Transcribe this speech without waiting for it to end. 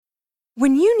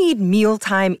When you need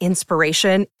mealtime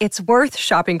inspiration, it's worth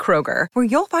shopping Kroger, where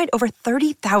you'll find over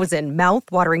 30,000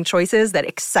 mouth-watering choices that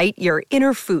excite your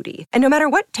inner foodie. And no matter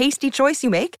what tasty choice you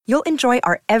make, you'll enjoy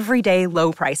our everyday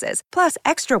low prices, plus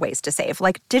extra ways to save,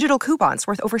 like digital coupons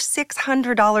worth over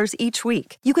 $600 each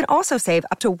week. You can also save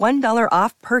up to $1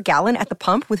 off per gallon at the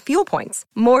pump with fuel points.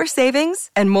 More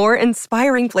savings and more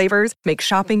inspiring flavors make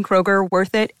shopping Kroger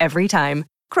worth it every time.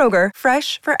 Kroger,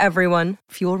 fresh for everyone.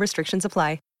 Fuel restrictions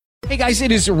apply. Hey guys,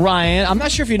 it is Ryan. I'm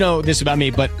not sure if you know this about me,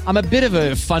 but I'm a bit of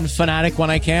a fun fanatic when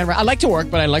I can. I like to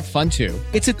work, but I like fun too.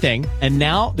 It's a thing. And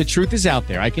now the truth is out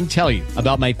there. I can tell you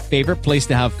about my favorite place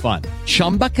to have fun.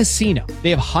 Chumba Casino. They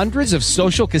have hundreds of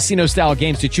social casino style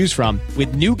games to choose from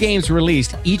with new games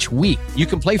released each week. You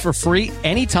can play for free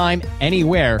anytime,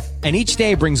 anywhere. And each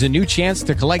day brings a new chance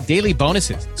to collect daily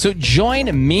bonuses. So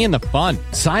join me in the fun.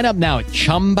 Sign up now at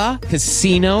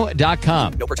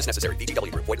ChumbaCasino.com. No purchase necessary.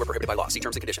 VGW Group. Void where prohibited by law. See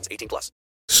terms and conditions. 18+.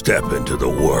 Step into the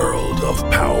world of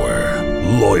power,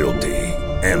 loyalty,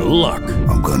 and luck.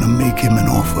 I'm gonna make him an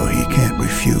offer he can't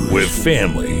refuse. With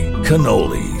family,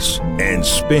 cannolis, and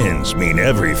spins mean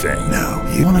everything. Now,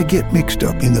 you wanna get mixed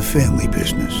up in the family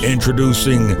business.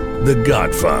 Introducing The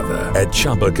Godfather at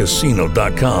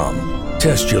ChumbaCasino.com.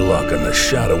 Test your luck in the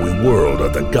shadowy world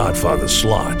of The Godfather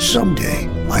slot. Someday,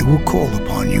 I will call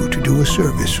upon you to do a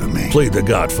service for me. Play The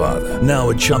Godfather now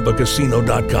at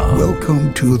ChumbaCasino.com.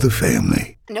 Welcome to the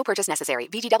family. No purchase necessary.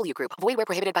 VGW Group. Void where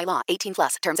prohibited by law.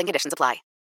 18+. Terms and conditions apply.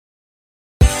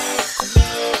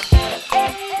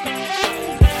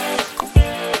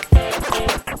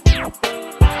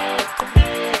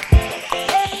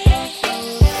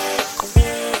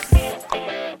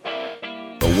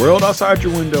 The world outside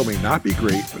your window may not be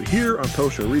great, but here on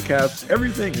Post Show Recaps,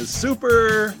 everything is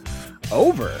super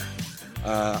over.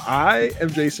 I am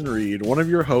Jason Reed, one of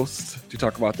your hosts, to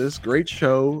talk about this great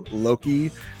show, Loki,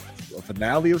 a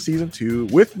finale of season 2.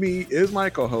 With me is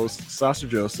my co-host, Sasha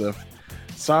Joseph.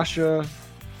 Sasha,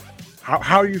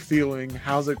 how are you feeling?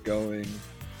 How's it going?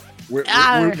 We've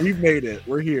made it.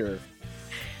 We're here.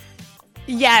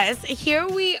 Yes, here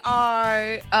we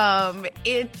are.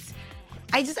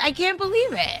 I can't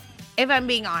believe it, if I'm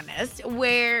being honest,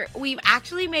 where we've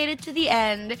actually made it to the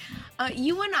end.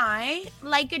 You and I,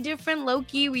 like a different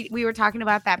Loki, we were talking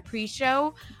about that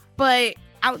pre-show, but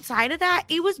outside of that,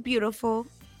 it was beautiful.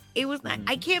 It was nice.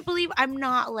 I can't believe I'm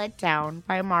not let down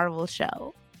by a Marvel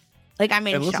show. Like, I'm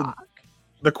in shock.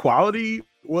 The quality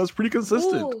was pretty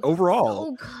consistent overall.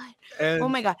 So good. And oh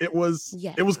my God. It was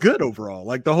good overall.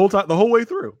 Like the whole way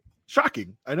through.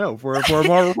 Shocking, I know, for a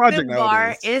Marvel project the bar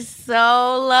nowadays. is so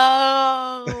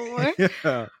low.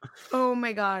 Yeah. Oh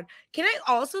my God. Can I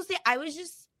also say, I was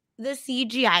just the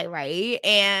CGI, right?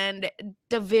 And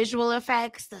the visual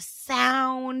effects, the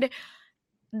sound,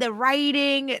 the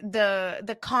writing,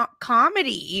 the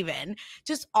comedy, even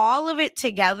just all of it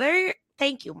together.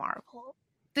 Thank you, Marvel.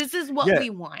 This is what we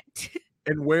want.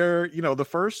 And where, the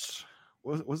first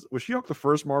was She-Hulk the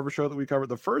first Marvel show that we covered?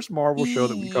 The first Marvel show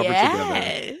that we covered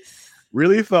together.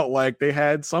 Really felt like they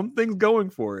had some things going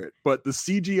for it, but the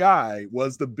CGI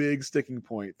was the big sticking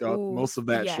point throughout most of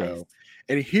that show.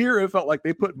 And here it felt like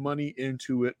they put money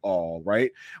into it all, right?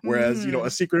 Whereas, A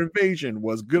Secret Invasion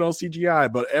was good on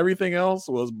CGI, but everything else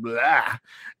was blah.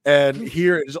 And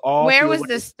here it's all. Where was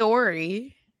the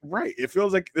story? Right. It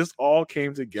feels like this all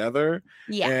came together.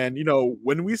 Yeah. And,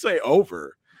 when we say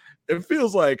over, it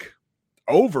feels like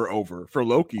over for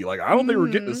Loki. Like, I don't think we're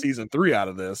getting a season 3 out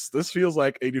of this. This feels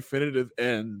like a definitive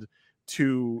end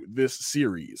to this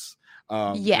series.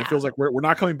 It feels like we're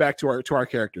not coming back to our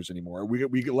characters anymore.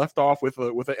 We get left off with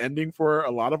an ending for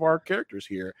a lot of our characters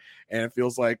here, and it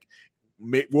feels like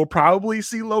we'll probably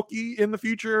see Loki in the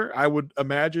future. I would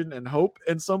imagine and hope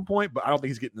at some point, but I don't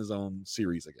think he's getting his own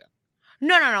series again.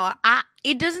 No.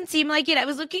 It doesn't seem like it. I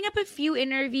was looking up a few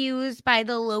interviews by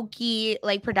the Loki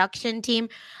production team.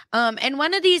 And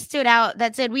one of these stood out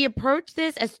that said, we approach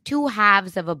this as 2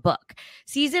 halves of a book.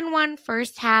 Season 1,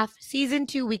 first half. Season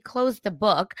 2, we closed the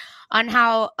book on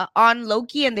how on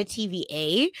Loki and the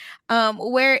TVA.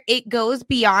 Where it goes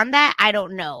beyond that, I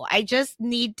don't know. I just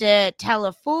need to tell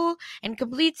a full and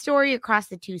complete story across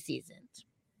the 2 seasons.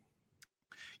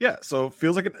 Yeah, so it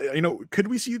feels like could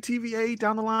we see TVA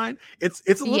down the line? It's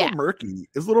a little murky.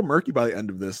 It's a little murky by the end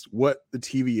of this what the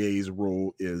TVA's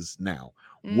role is now.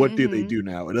 What do they do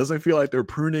now? It doesn't feel like they're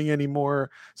pruning anymore.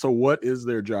 So what is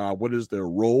their job? What is their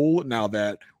role now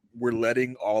that we're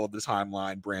letting all of the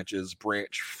timeline branches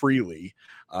branch freely?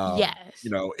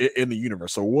 In the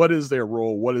universe. So what is their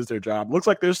role? What is their job? Looks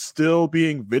like they're still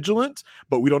being vigilant,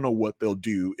 but we don't know what they'll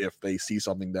do if they see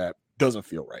something that doesn't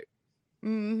feel right.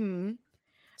 Mm-hmm.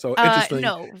 So interesting.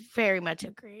 No, very much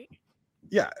agree.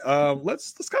 Yeah,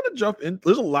 let's kind of jump in.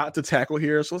 There's a lot to tackle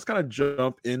here, so let's kind of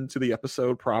jump into the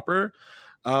episode proper.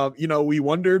 We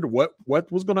wondered what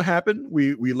was going to happen.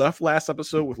 We left last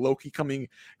episode with Loki coming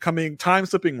time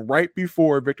slipping right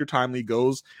before Victor Timely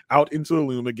goes out into the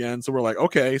loom again. So we're like,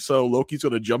 okay, so Loki's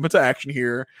going to jump into action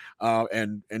here,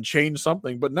 and change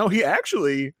something. But no, he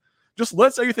actually just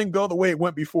lets everything go the way it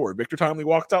went before. Victor Timely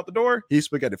walks out the door, he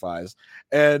spaghettifies,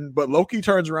 but Loki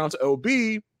turns around to OB.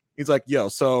 He's like, yo,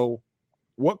 so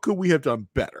what could we have done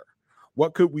better?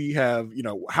 What could we have,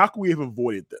 how could we have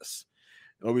avoided this?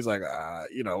 And Obi's like,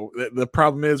 the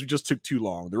problem is we just took too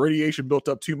long. The radiation built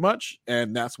up too much,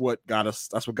 and that's what got us.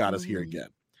 That's what got us here again.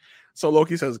 So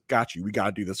Loki says, got you. We got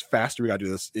to do this faster. We got to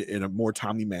do this in a more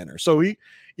timely manner. So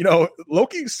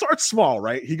Loki starts small,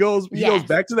 right? He goes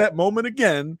back to that moment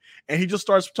again, and he just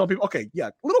starts telling people, okay, yeah,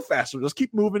 a little faster. Just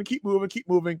keep moving.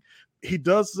 He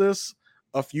does this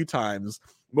a few times.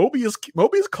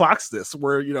 Mobius clocks this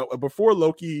where, before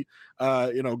Loki,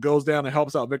 goes down and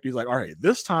helps out Victor, he's like, all right,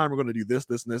 this time we're going to do this,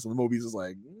 this, and this. And Mobius is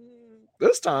like,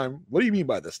 this time? What do you mean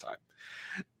by this time?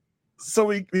 So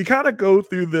we kind of go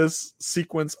through this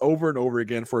sequence over and over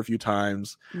again for a few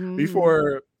times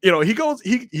before,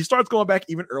 he starts going back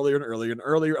even earlier and earlier and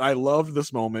earlier. I love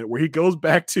this moment where he goes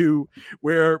back to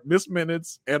where Miss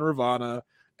Minutes and Ravana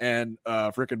and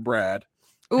frickin' Brad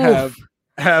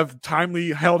have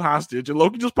Timely held hostage, and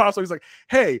Loki just pops up. He's like,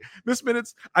 hey, Miss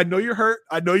Minutes, I know you're hurt.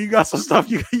 I know you got some stuff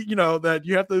that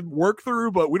you have to work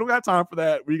through, but we don't got time for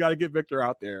that. We got to get Victor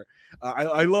out there.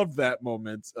 I love that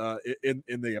moment in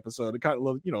the episode. It kind of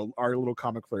love, our little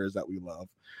comic flares that we love.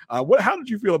 How did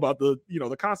you feel about the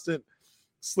constant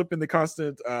slip in, the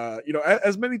constant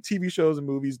as many TV shows and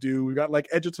movies do? We got like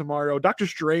Edge of Tomorrow. Doctor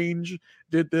Strange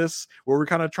did this where we're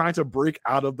kind of trying to break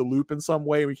out of the loop in some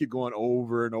way. We keep going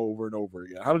over and over and over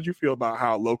again. How did you feel about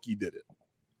how Loki did it?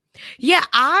 Yeah,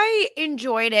 I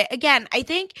enjoyed it. Again, I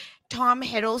think Tom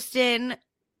Hiddleston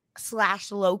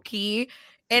 / Loki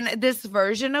and this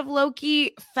version of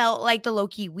Loki felt like the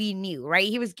Loki we knew, right?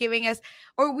 He was giving us,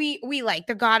 or we like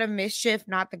the god of mischief,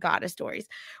 not the god of stories,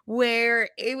 where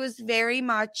it was very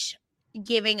much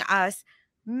giving us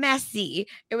messy.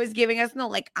 It was giving us, no,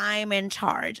 like, I'm in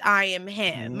charge. I am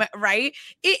him, right?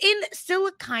 In still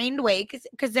a kind way,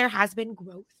 because there has been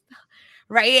growth.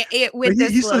 Right,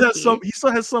 he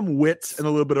still has some wit and a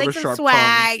little bit like of a sharp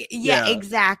swag. tongue. Yeah,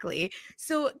 exactly.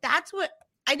 So that's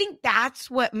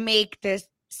what make this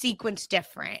sequence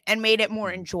different and made it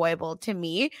more enjoyable to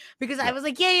me, because I was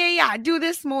like, yeah, do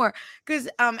this more. Because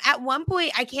at one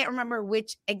point, I can't remember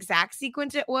which exact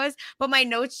sequence it was, but my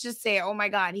notes just say, oh my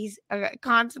god, he's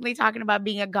constantly talking about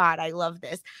being a god. I love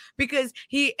this, because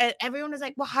everyone was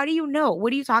like, well, how do you know?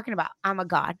 What are you talking about? I'm a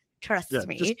god. Trust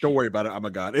me. Just don't worry about it. I'm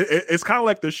a god. It's kind of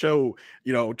like the show,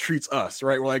 treats us,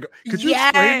 right? We're like, could you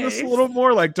explain this a little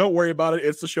more? Like, don't worry about it.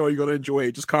 It's the show. You're going to enjoy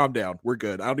it. Just calm down. We're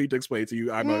good. I don't need to explain it to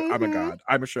you. I'm a god.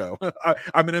 I'm a show.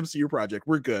 I'm an MCU project.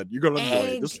 We're good. You're going to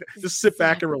enjoy it. Just sit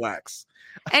back and relax.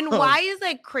 And why is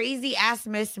like crazy ass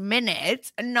Miss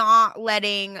Minutes not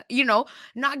letting,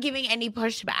 not giving any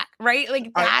pushback, right?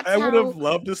 Like that's I would have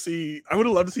loved to see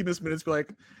Miss Minutes be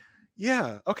like,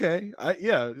 yeah, okay.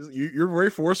 You're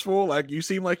very forceful. Like, you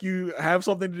seem like you have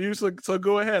something to do, so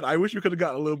go ahead. I wish you could have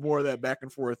gotten a little more of that back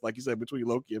and forth, like you said, between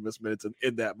Loki and Miss Minutes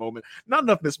in that moment. Not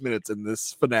enough Miss Minutes in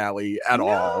this finale at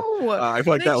all. I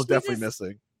feel like that was definitely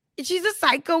missing. She's a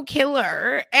psycho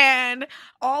killer, and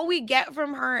all we get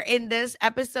from her in this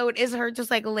episode is her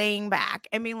just like laying back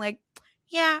and being like,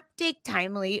 yeah, take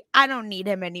Timely. I don't need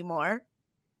him anymore.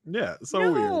 Yeah,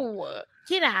 so weird.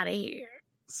 Get out of here.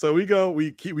 So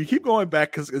we keep going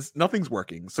back because nothing's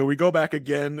working. So we go back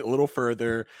again a little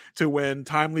further to when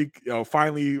Timely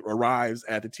finally arrives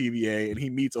at the TVA and he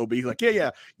meets OB. He's like,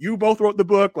 yeah, you both wrote the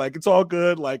book. Like, it's all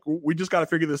good. Like, we just got to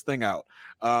figure this thing out.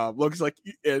 Loki's like,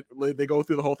 they go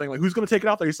through the whole thing. Like, who's going to take it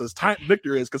out there? He says,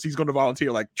 Victor is, because he's going to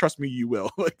volunteer. Like, trust me, you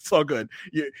will. Like, it's all good.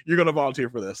 You're going to volunteer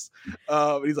for this.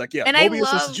 And he's like, yeah, and Mobius,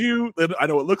 this is you. I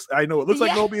know it looks like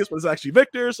Mobius, but it's actually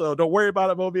Victor. So don't worry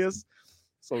about it, Mobius.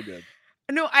 So good.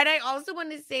 No, and I also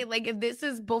want to say, like, this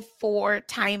is before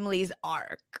Timely's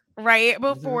arc, right?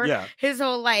 Before his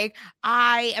whole, like,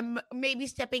 I am maybe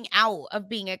stepping out of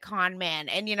being a con man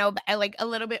and, like a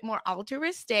little bit more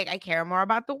altruistic. I care more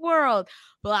about the world,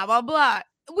 blah, blah, blah.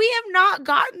 We have not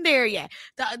gotten there yet.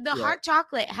 The hot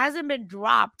chocolate hasn't been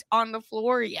dropped on the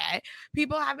floor yet.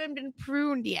 People haven't been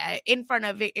pruned yet in front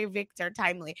of Victor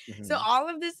Timely. Mm-hmm. So all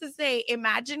of this to say,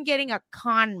 imagine getting a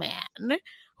con man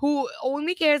who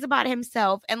only cares about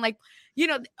himself and, like,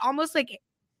 almost like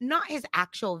not his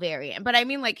actual variant, but I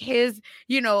mean like his,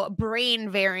 brain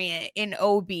variant in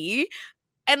OB.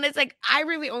 And it's like, I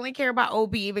really only care about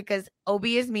OB because OB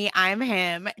is me, I'm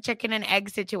him, chicken and egg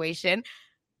situation.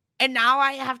 And now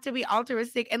I have to be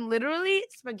altruistic and literally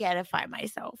spaghettify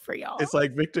myself for y'all. It's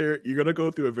like, Victor, you're going to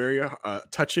go through a very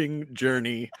touching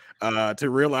journey to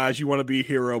realize you want to be a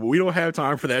hero, but we don't have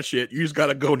time for that shit. You just got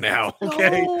to go now,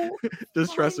 okay? So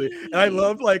just trust me. And I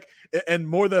love, like, and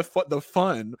more the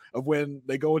fun of when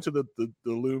they go into the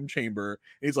loom chamber.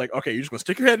 And he's like, okay, you're just going to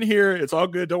stick your head in here. It's all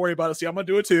good. Don't worry about it. See, I'm going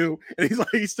to do it too. And he's like,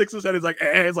 he sticks his head. He's like,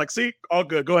 it's like, see, all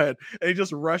good. Go ahead. And he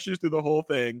just rushes through the whole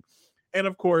thing. And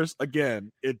of course,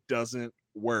 again, it doesn't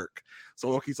work. So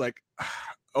Loki's like,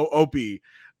 OB,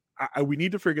 we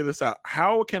need to figure this out.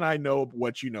 How can I know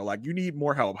what you know? Like, you need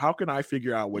more help. How can I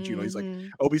figure out what you know? He's like,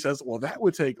 OB says, well, that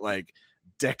would take like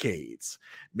decades.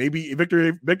 Maybe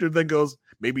Victor then goes,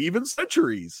 maybe even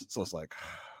centuries. So it's like,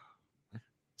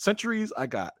 centuries, I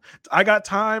got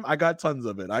time, I got tons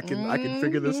of it. I can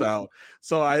figure this out.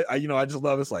 So I just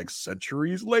love it's like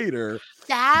centuries later.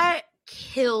 That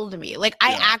killed me. Like,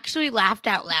 I actually laughed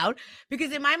out loud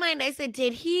because in my mind I said,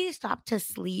 did he stop to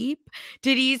sleep?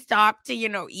 Did he stop to,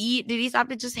 eat? Did he stop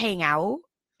to just hang out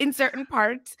in certain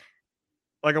parts?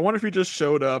 Like, I wonder if he just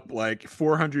showed up like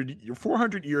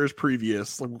 400 years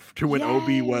previous to when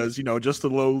OB was, just a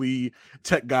lowly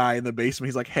tech guy in the basement.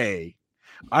 He's like, hey,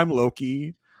 I'm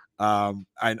Loki.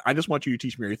 I just want you to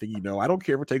teach me everything you know. I don't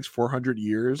care if it takes 400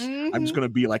 years. I'm just going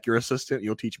to be like your assistant.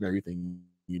 You'll teach me everything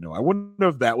you know. I wouldn't know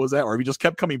if that was that, or if he just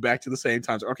kept coming back to the same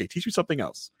times. Okay, teach me something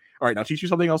else. All right, now teach me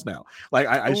something else now. Like,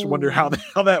 I just wonder how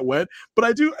that went. But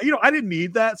I do, I didn't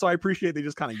need that, so I appreciate they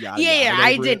just kind of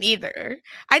I didn't either.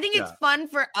 I think it's fun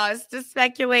for us to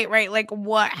speculate, right? Like,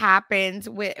 what happens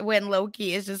when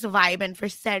Loki is just vibing for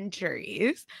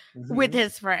centuries with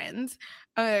his friends.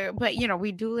 But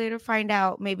we do later find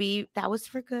out maybe that was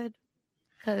for good.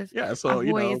 Because our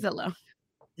boy is alone.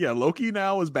 Yeah, Loki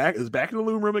now is back in the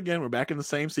loom room again. We're back in the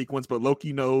same sequence, but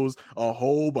Loki knows a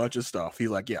whole bunch of stuff. He's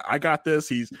like, yeah, I got this.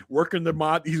 He's working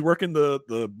he's working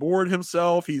the board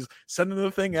himself. He's sending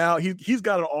the thing out. He's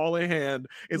got it all in hand.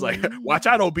 He's like, watch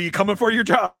out, OB, coming for your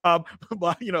job.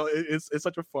 But it's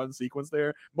such a fun sequence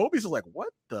there. Mobius is like, what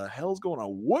the hell's going on?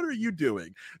 What are you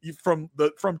doing? From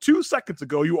 2 seconds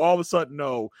ago, you all of a sudden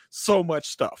know so much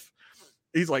stuff.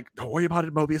 He's like, don't worry about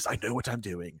it, Mobius. I know what I'm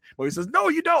doing. Mobius says, no,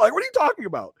 you don't. Like, what are you talking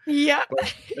about? Yeah.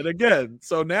 And again,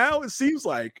 so now it seems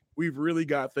like we've really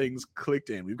got things clicked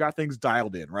in. We've got things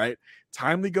dialed in, right?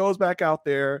 Timely goes back out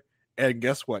there, and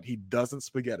guess what? He doesn't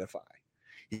spaghettify.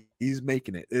 He's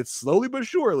making it. It's slowly but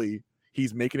surely,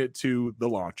 he's making it to the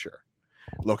launcher.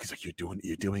 Loki's like,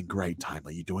 you're doing great,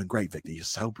 Timely. You're doing great, Victor. You're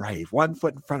so brave. One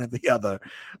foot in front of the other.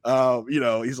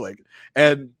 He's like,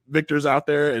 and Victor's out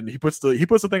there, and he puts the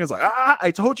thing. It's like,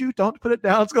 I told you, don't put it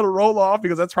down. It's gonna roll off,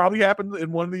 because that's probably happened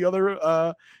in one of the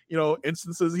other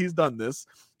instances he's done this.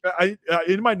 I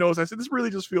in my notes I said this really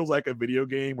just feels like a video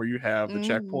game where you have the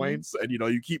checkpoints, and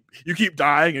you keep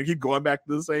dying and keep going back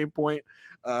to the same point.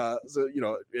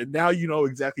 And now you know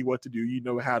exactly what to do. You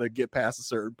know how to get past a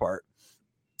certain part.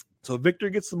 So Victor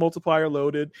gets the multiplier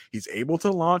loaded. He's able to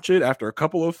launch it after a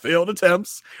couple of failed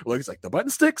attempts. Like, it's like, the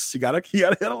button sticks. You gotta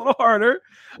hit a little harder.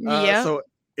 So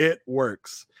it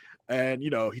works. And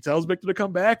he tells Victor to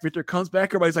come back. Victor comes back.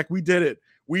 Everybody's like, we did it.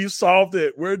 We solved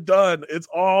it. We're done. It's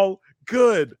all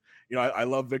good. I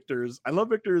love Victor's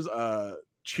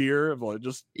cheer of like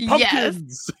just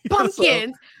pumpkins.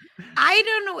 Pumpkins. I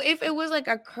don't know if it was like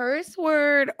a curse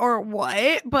word or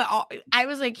what, but I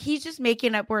was like, he's just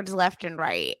making up words left and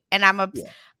right, and I'm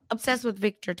obsessed with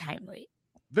Victor Timely.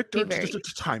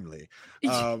 Timely.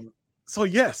 So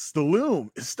yes, the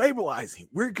loom is stabilizing.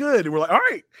 We're good. And we're like, all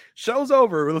right, show's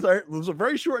over. It was a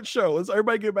very short show. Let's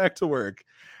everybody get back to work.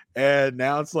 And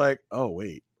now it's like, oh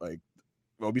wait, like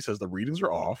Moby says the readings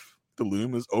are off. The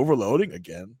loom is overloading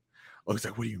again. Looks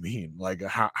like, what do you mean? Like,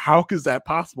 how is that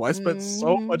possible? I spent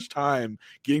so much time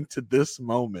getting to this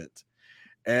moment.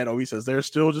 And Obi says there's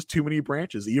still just too many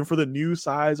branches, even for the new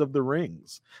size of the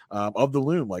rings of the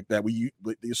loom, like that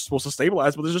you're supposed to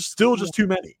stabilize, but there's still too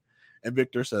many. And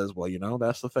Victor says, well,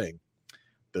 that's the thing.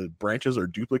 The branches are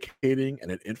duplicating at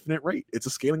an infinite rate. It's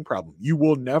a scaling problem. You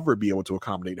will never be able to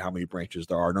accommodate how many branches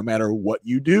there are. No matter what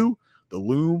you do, the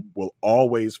loom will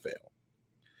always fail.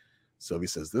 Sylvie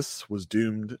says this was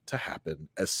doomed to happen.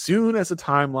 As soon as the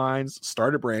timelines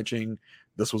started branching,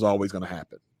 this was always going to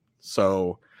happen.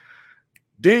 So,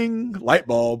 ding, light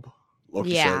bulb.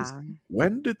 Loki says,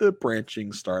 when did the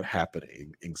branching start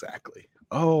happening exactly?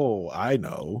 Oh, I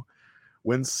know.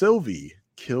 When Sylvie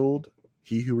killed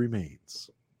He Who Remains.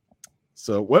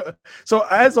 So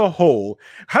as a whole,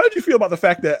 how did you feel about the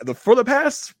fact that for the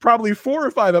past probably 4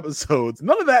 or 5 episodes,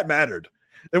 none of that mattered?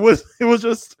 It was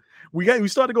just we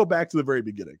still had to go back to the very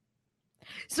beginning.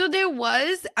 So there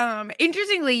was,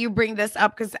 interestingly, you bring this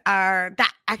up because that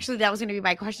was going to be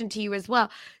my question to you as well.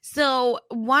 So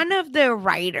one of the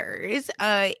writers,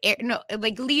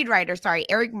 lead writer, sorry,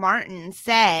 Eric Martin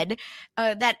said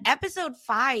that episode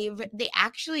 5 they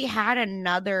actually had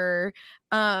another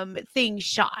thing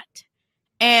shot.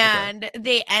 And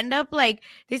they end up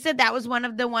they said that was one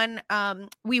of the one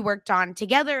we worked on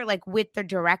together, with the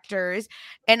directors.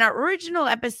 And our original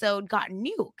episode got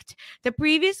nuked. The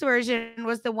previous version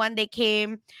was the one they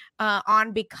came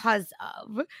on because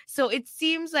of. So it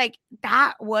seems like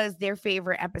that was their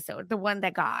favorite episode, the one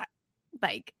that got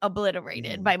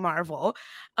obliterated by Marvel.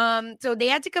 So they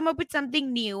had to come up with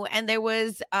something new, and there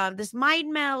was this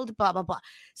mind meld, blah blah blah.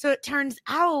 So it turns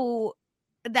out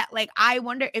that I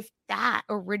wonder if that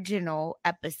original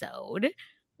episode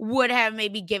would have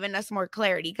maybe given us more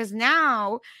clarity, because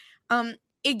now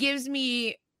it gives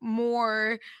me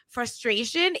more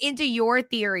frustration into your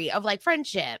theory of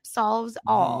friendship solves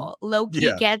all.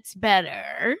 Loki gets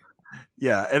better.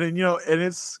 Yeah, and then and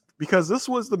it's because this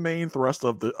was the main thrust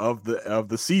of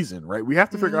the season, right? We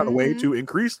have to figure out a way to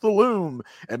increase the loom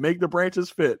and make the branches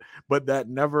fit, but that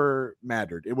never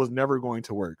mattered. It was never going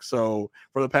to work. So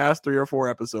for the past 3 or 4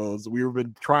 episodes, we've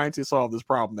been trying to solve this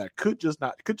problem that could just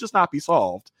not be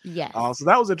solved. Yes. So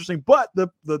that was interesting. But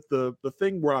the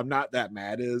thing where I'm not that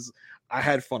mad is I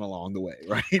had fun along the way,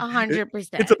 right? 100%.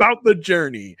 It's about the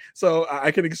journey. So I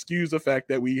can excuse the fact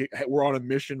that we were on a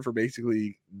mission for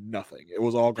basically nothing. It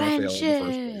was all going to fail in the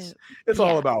first place. It's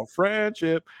all about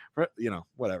friendship,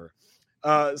 whatever.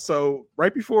 So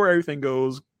right before everything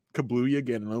goes kablooey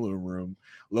again in the loom room,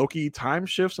 Loki time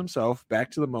shifts himself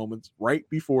back to the moments right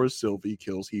before Sylvie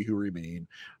kills He Who Remain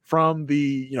from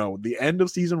the end of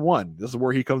season 1. This is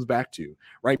where he comes back to,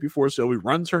 right before Sylvie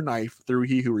runs her knife through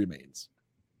He Who Remains.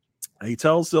 And he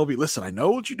tells Sylvie, listen, I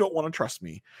know that you don't want to trust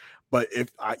me, but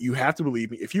you have to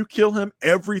believe me. If you kill him,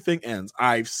 everything ends.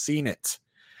 I've seen it.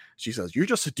 She says, you're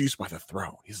just seduced by the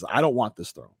throne. He says, I don't want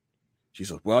this throne. She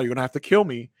says, well, you're going to have to kill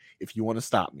me if you want to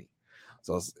stop me.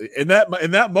 So in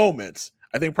that moment,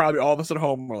 I think probably all of us at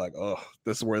home were like, oh,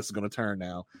 this is where this is going to turn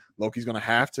now. Loki's going to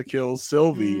have to kill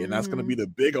Sylvie, and that's going to be the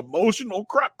big emotional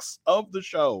crux of the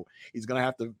show. He's going to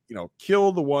have to,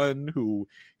 kill the one who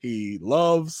he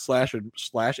loves slash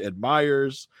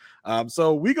admires.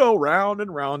 So we go round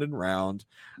and round and round.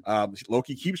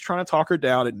 Loki keeps trying to talk her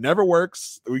down. It never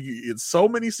works. It's so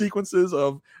many sequences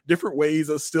of different ways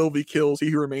that Sylvie kills He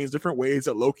Who Remains, different ways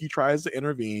that Loki tries to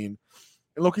intervene.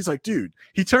 And Loki's like, dude,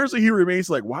 he turns to He Who Remains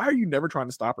like, why are you never trying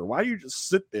to stop her? Why do you just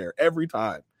sit there every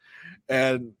time?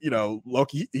 And,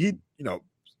 Loki,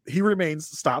 He Remains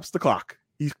stops the clock.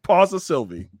 He pauses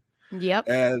Sylvie. Yep.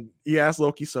 And he asks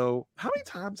Loki, so how many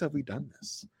times have we done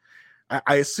this?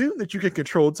 I assume that you can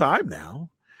control time now.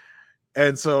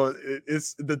 And so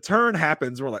it's the turn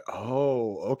happens. We're like,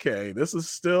 oh, okay. This is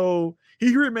still,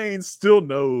 He Who Remains still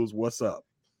knows what's up.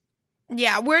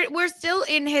 Yeah, we're still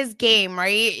in his game,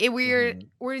 right?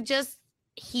 We're just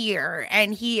here,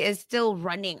 and he is still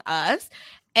running us.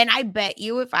 And I bet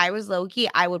you, if I was Loki,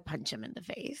 I would punch him in the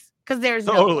face, because there's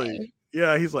no way.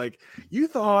 Yeah, he's like, you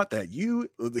thought that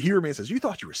He Remains says, you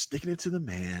thought you were sticking it to the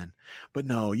man, but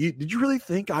no, did you really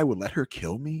think I would let her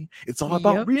kill me? It's all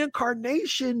about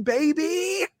reincarnation,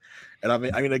 baby. And I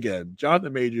mean, again,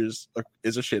 Jonathan Majors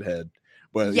is a shithead,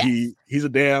 but he's a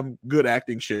damn good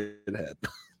acting shithead.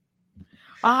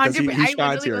 100%.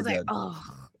 I literally was like,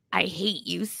 oh, I hate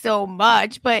you so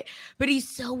much, but he's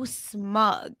so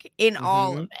smug in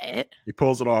all of it. He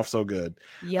pulls it off so good.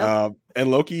 Yep.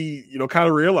 And Loki, kind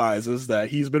of realizes that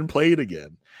he's been played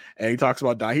again. And he talks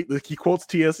about dying. He quotes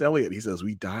T.S. Eliot. He says,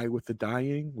 we die with the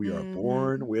dying. We are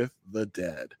born with the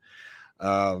dead.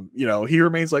 He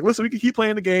remains like, listen, we can keep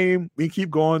playing the game. We can keep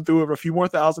going through it a few more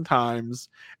 1,000 times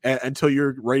until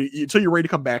you're ready to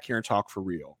come back here and talk for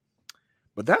real.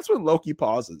 But that's when Loki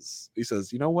pauses. He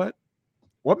says, you know what?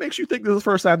 What makes you think this is the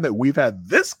first time that we've had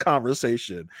this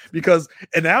conversation? Because,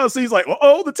 and now it seems like,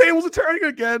 oh, the tables are turning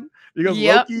again. Because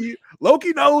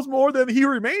Loki knows more than He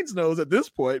Remains knows at this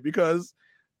point, because,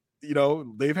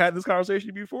 they've had this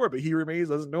conversation before, but He Remains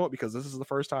doesn't know it because this is the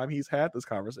first time he's had this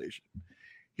conversation.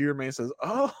 He Remains says,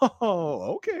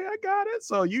 oh, okay, I got it.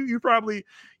 So you probably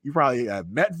have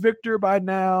met Victor by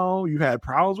now. You've had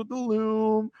problems with the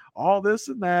loom, all this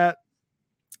and that.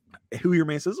 Who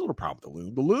Remains says, there's no problem with the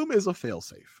loom. The loom is a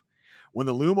failsafe. When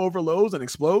the loom overloads and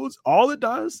explodes, all it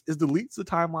does is deletes the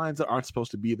timelines that aren't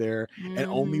supposed to be there and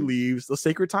only leaves the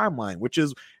sacred timeline, which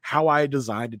is how I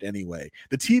designed it anyway.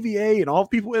 The TVA and all the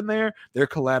people in there, they're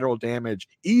collateral damage,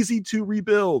 easy to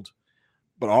rebuild.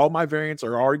 But all my variants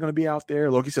are already going to be out there.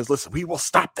 Loki says, listen, we will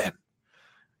stop them.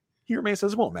 He remains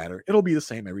says, it won't matter. It'll be the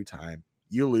same every time.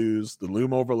 You lose, the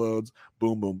loom overloads,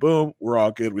 boom, boom, boom. We're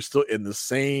all good. We're still in the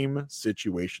same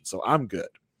situation. So I'm good.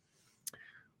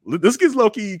 This gives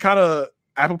Loki kind of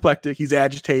apoplectic. He's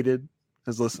agitated.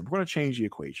 Says, listen, we're going to change the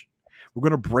equation. We're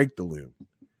going to break the loom.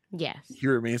 Yes. He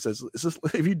remains says,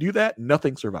 if you do that,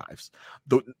 nothing survives.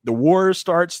 The war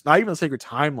starts. Not even the sacred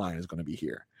timeline is going to be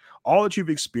here. All that you've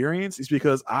experienced is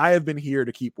because I have been here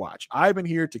to keep watch. I've been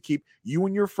here to keep you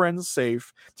and your friends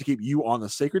safe, to keep you on the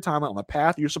sacred timeline, on the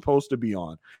path you're supposed to be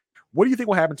on. What do you think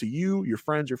will happen to you, your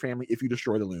friends, your family if you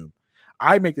destroy the loom?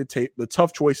 I make the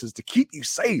tough choices to keep you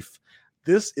safe.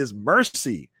 This is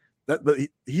mercy.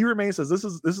 He remains says this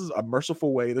is a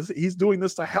merciful way. He's doing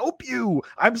this to help you.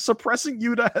 I'm suppressing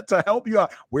you to help you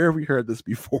out. Where have we heard this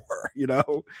before?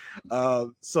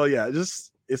 So yeah,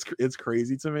 just it's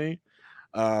crazy to me.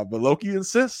 But Loki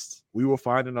insists we will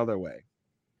find another way.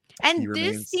 And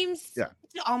this seems to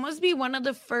almost be one of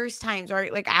the first times,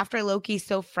 right? Like after Loki's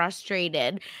so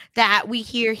frustrated that we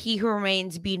hear He Who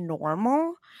Remains be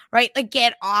normal, right? Like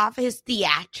get off his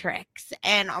theatrics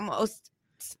and almost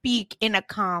speak in a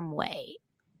calm way.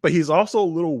 But he's also a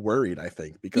little worried, I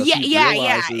think, because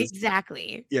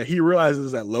exactly. Yeah, he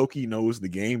realizes that Loki knows the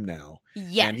game now.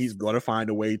 Yes. And he's going to find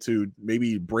a way to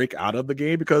maybe break out of the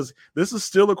game, because this is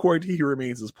still, according to He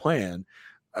Remains' plan,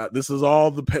 this is all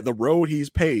the road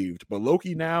he's paved. But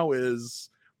Loki now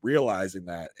is realizing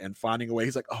that and finding a way.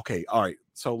 He's like, okay, all right,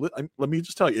 so let me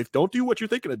just tell you, don't do what you're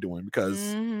thinking of doing,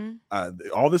 because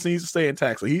all this needs to stay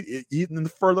intact. So he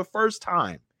for the first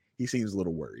time, he seems a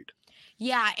little worried.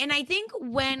 Yeah, and I think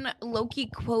when Loki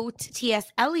quotes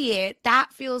T.S. Eliot,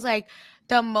 that feels like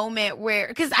the moment where,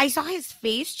 because I saw his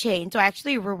face change, so I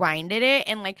actually rewinded it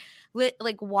and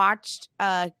watched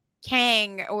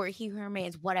Kang or He Who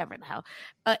Remains, whatever the hell,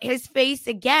 his face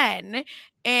again,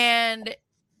 and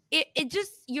it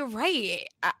just, you're right.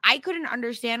 I couldn't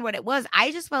understand what it was.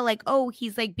 I just felt like, oh,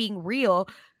 he's like being real.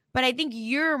 But I think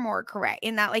you're more correct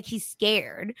in that, like, he's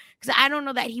scared, because I don't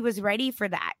know that he was ready for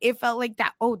that. It felt like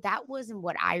that. Oh, that wasn't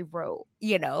what I wrote.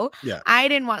 Yeah. I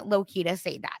didn't want Loki to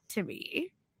say that to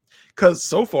me. Because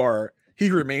so far, He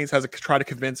Remains hasn't tried to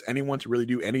convince anyone to really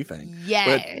do anything.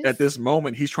 Yes. But at this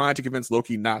moment, he's trying to convince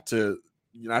Loki not to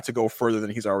go further than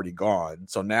he's already gone.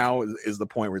 So now is the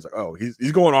point where he's like, oh,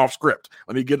 he's going off script.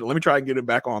 Let me try and get him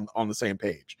back on the same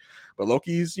page. But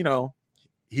Loki's,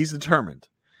 he's determined.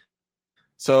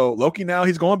 So Loki now,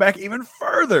 he's going back even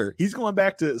further. He's going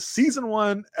back to season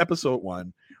 1, episode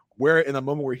 1, where in the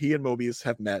moment where he and Mobius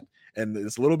have met, and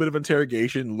this little bit of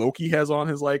interrogation, Loki has on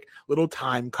his little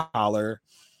time collar,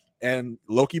 and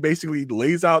Loki basically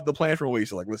lays out the plan for Mobius.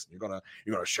 He's like, listen, you're gonna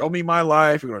show me my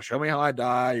life, you're gonna show me how I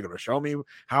die, you're gonna show me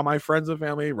how my friends and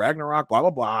family, Ragnarok, blah blah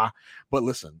blah. But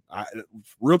listen,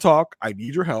 real talk, I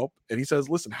need your help. And he says,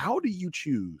 listen, how do you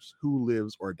choose who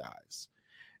lives or dies?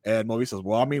 And Mobius says,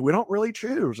 well, I mean, we don't really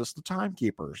choose. It's the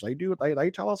timekeepers. They do. They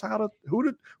tell us who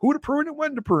to prune and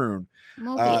when to prune.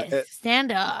 Mobius,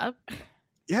 stand up.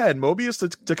 Yeah, and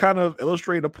Mobius, to kind of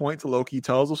illustrate a point to Loki,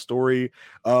 tells a story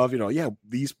of,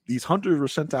 these hunters were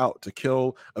sent out to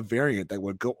kill a variant that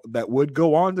would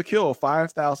go on to kill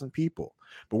 5,000 people.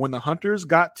 But when the hunters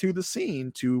got to the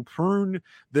scene to prune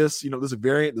this, this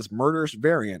variant, this murderous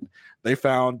variant, they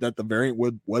found that the variant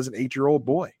was an 8-year-old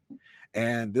boy.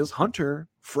 And this hunter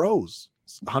froze.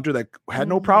 A hunter that had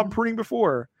no problem pruning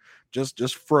before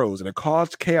just froze, and it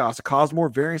caused chaos. It caused more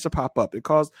variants to pop up. It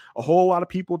caused a whole lot of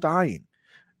people dying.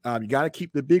 You got to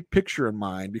keep the big picture in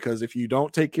mind, because if you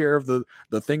don't take care of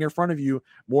the thing in front of you,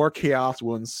 more chaos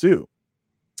will ensue.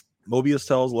 Mobius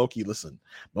tells Loki, listen,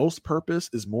 most purpose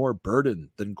is more burden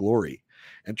than glory.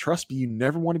 And trust me, you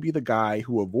never want to be the guy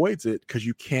who avoids it, because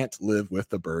you can't live with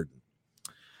the burden.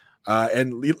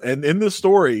 And in this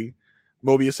story,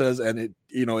 Mobius says, and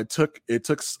it took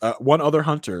one other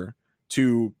hunter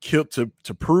to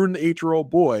prune the 8-year-old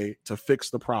boy to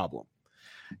fix the problem.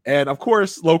 And of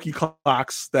course, Loki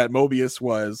clocks that Mobius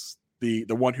was the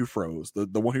one who froze. The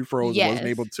one who froze wasn't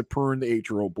able to prune the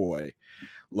 8-year-old boy.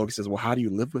 Loki says, well, how do you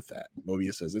live with that?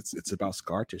 Mobius says, it's about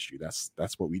scar tissue. That's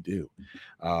what we do.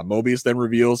 Mobius then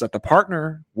reveals that the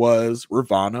partner was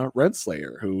Ravonna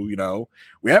Renslayer, who,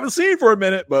 we haven't seen for a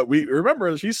minute, but we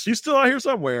remember she's still out here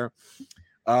somewhere.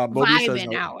 Mobius says,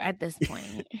 out at this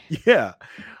point. Yeah.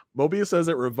 Mobius says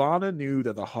that Ravonna knew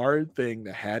that the hard thing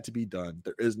that had to be done,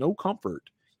 there is no comfort.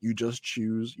 You just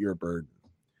choose your burden.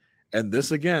 And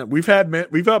this, again, we've had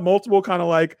multiple kind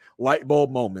of light bulb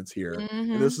moments here.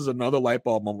 And this is another light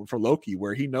bulb moment for Loki,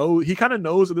 where he kind of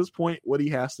knows at this point what he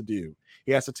has to do.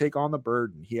 He has to take on the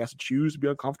burden. He has to choose to be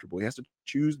uncomfortable. He has to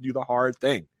choose to do the hard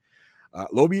thing.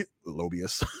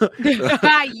 Lobius.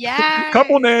 Yeah.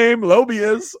 Couple name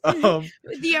Lobius.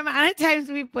 The amount of times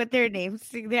we put their names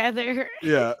together.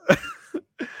 Yeah.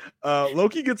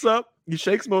 Loki gets up, he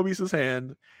shakes Mobius's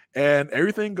hand, and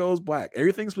everything goes black.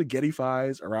 Everything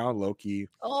spaghettifies around Loki.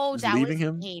 Oh, that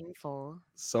was painful.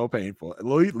 So painful.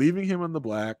 Leaving him in the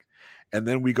black. And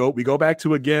then we go back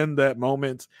to again that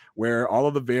moment where all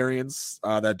of the variants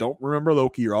that don't remember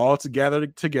Loki are all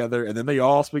together, and then they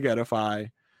all spaghettify.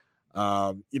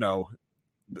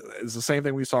 It's the same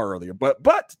thing we saw earlier,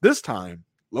 but this time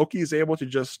Loki is able to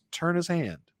just turn his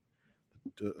hand.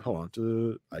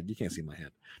 You can't see my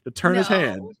hand. To turn his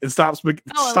hand and stop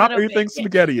everything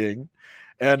spaghettiing,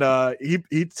 and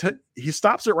he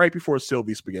stops it right before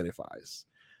Sylvie spaghettifies.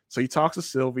 So he talks to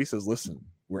Sylvie, says, "Listen,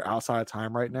 we're outside of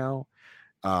time right now,"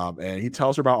 and he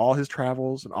tells her about all his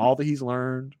travels and all that he's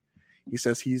learned. He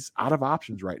says he's out of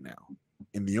options right now,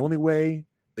 and the only way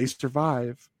they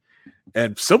survive.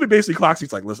 And Sylvie basically clocks.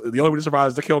 He's like, "Listen, the only way to survive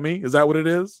is to kill me. Is that what it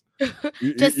is?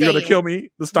 You're gonna kill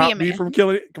me to stop me from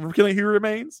killing Who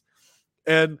Remains?"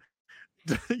 And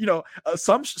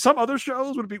some other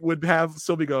shows would have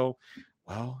Sylvie go,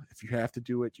 "Well, if you have to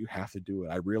do it, you have to do it.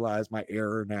 I realize my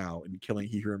error now in killing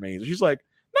He Who Remains." And she's like,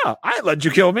 "No, I ain't let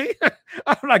you kill me.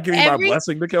 I'm not giving you my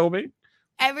blessing to kill me."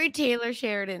 Every Taylor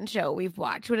Sheridan show we've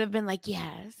watched would have been like,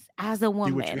 "Yes, as a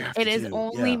woman, it is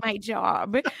only my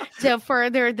job to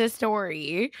further the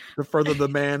story, to further the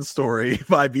man's story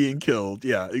by being killed."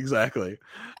 Yeah, exactly.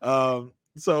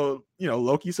 So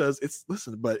Loki says, it's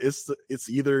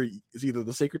either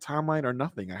the sacred timeline or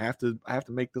nothing. I have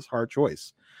to make this hard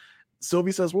choice.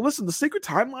 Sylvie says, "Well, listen, the sacred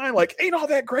timeline ain't all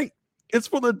that great. It's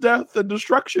for the death and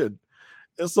destruction."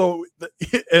 And so,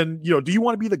 do you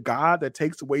want to be the god that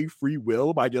takes away free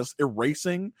will by just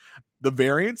erasing the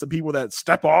variants and people that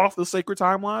step off the sacred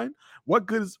timeline? What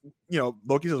good is,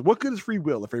 Loki says, what good is free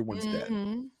will if everyone's dead?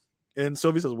 And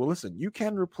Sylvie says, "Well, listen, you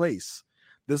can replace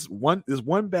this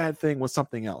one bad thing with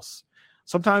something else.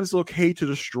 Sometimes it's okay to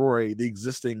destroy the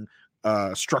existing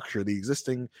structure, the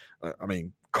existing,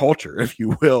 culture, if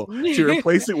you will, to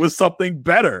replace it with something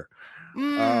better."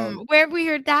 Where have we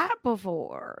heard that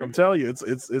before? I'm telling you,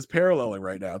 it's paralleling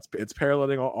right now. It's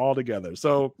paralleling all together.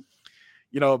 So,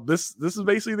 this is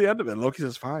basically the end of it. Loki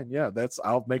says, "Fine, yeah,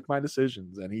 I'll make my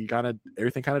decisions," and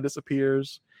everything kind of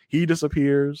disappears. He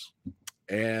disappears,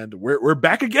 and we're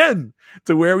back again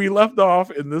to where we left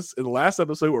off in the last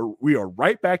episode, where we are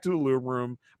right back to the loom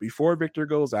room before Victor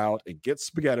goes out and gets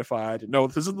spaghettified. No,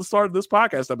 this isn't the start of this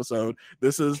podcast episode.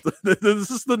 This is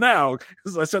the now.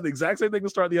 Because I said the exact same thing to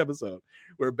start the episode.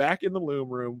 We're back in the loom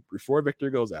room before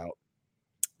Victor goes out.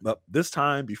 But this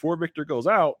time, before Victor goes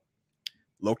out,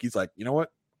 Loki's like, "You know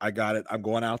what? I got it. I'm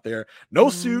going out there. No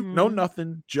suit, no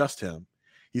nothing, just him."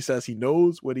 He says he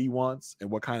knows what he wants and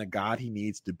what kind of god he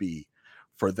needs to be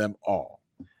for them all.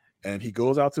 And he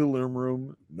goes out to the loom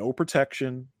room, no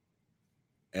protection,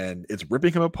 and it's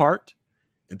ripping him apart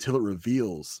until it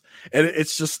reveals. And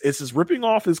it's just ripping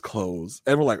off his clothes.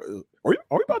 And we're like, are we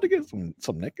about to get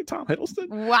some naked Tom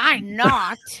Hiddleston? Why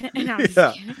not?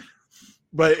 Yeah.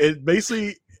 But it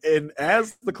basically, and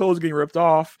as the clothes are getting ripped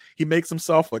off, he makes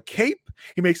himself a cape.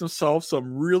 He makes himself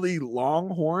some really long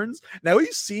horns. Now, we've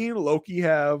seen Loki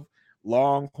have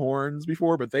long horns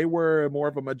before, but they were more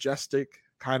of a majestic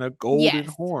kind of golden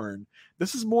horn.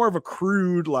 This is more of a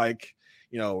crude,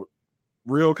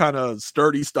 real kind of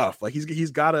sturdy stuff. Like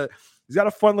he's got a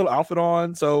fun little outfit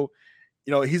on. So,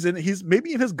 he's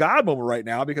maybe in his god moment right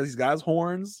now, because he's got his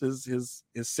horns, his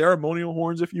ceremonial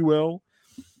horns, if you will.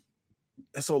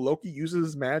 And so Loki uses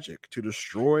his magic to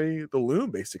destroy the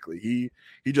loom. Basically, he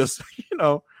just,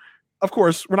 of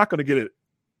course, we're not going to get it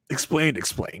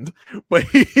explained, but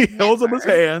he holds up his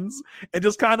hands and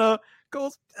just kind of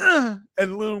goes, and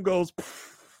the loom goes,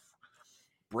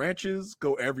 branches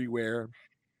go everywhere.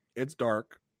 It's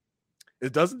dark.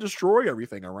 It doesn't destroy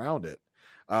everything around it,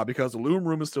 because the loom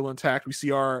room is still intact. We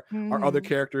see our other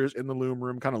characters in the loom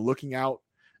room kind of looking out.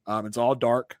 It's all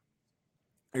dark.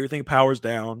 Everything powers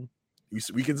down.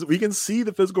 We can see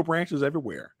the physical branches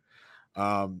everywhere.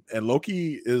 And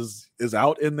Loki is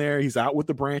out in there. He's out with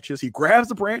the branches. He grabs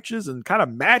the branches and kind of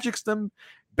magics them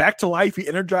back to life. He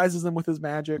energizes them with his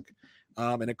magic,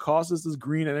 and it causes this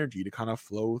green energy to kind of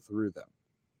flow through them.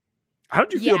 How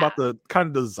did you feel about the kind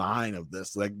of design of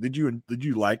this? Like, did you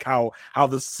like how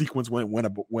this sequence came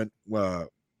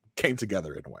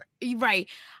together in a way? Right.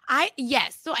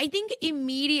 Yes. So I think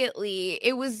immediately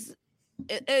it was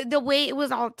the way it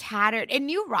was all tattered, and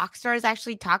New Rockstars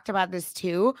actually talked about this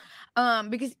too,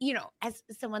 because as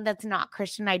someone that's not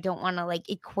Christian, I don't want to like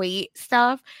equate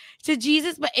stuff to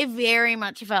Jesus, but it very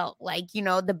much felt like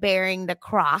the bearing the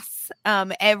cross.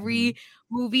 Every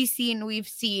movie scene we've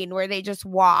seen where they just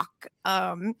walk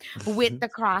with the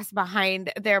cross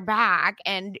behind their back,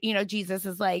 and Jesus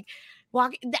is like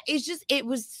walking. It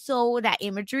was so, that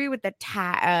imagery with the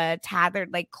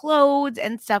tattered like clothes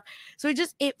and stuff. So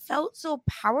it felt so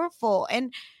powerful.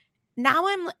 And now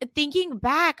I'm thinking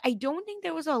back, I don't think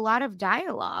there was a lot of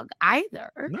dialogue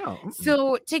either. No.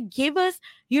 So to give us,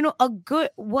 a good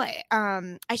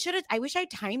I wish I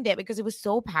timed it because it was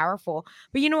so powerful.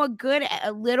 But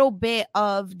a little bit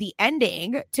of the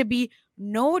ending to be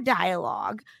no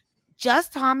dialogue,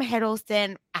 just Tom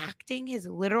Hiddleston acting his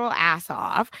literal ass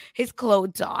off, his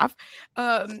clothes off.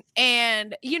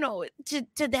 And to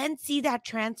then see that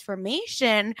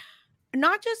transformation,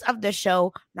 not just of the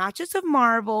show, not just of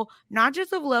Marvel, not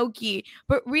just of Loki,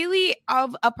 but really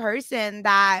of a person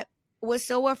that was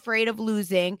so afraid of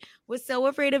losing, was so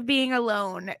afraid of being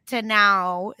alone, to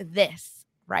now this,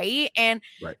 right? And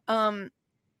right.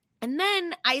 And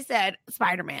then I said,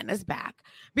 Spider-Man is back,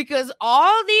 because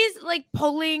all these like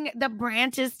pulling the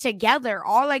branches together,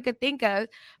 all I could think of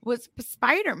was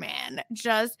Spider-Man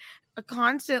just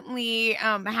constantly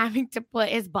having to put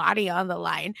his body on the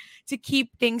line to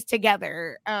keep things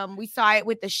together. We saw it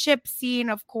with the ship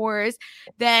scene, of course.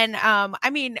 Then,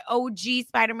 OG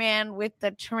Spider-Man with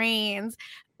the trains.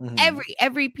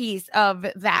 Every piece of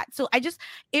that. So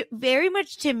it very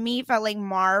much to me felt like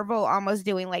Marvel almost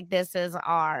doing like, this is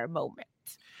our moment.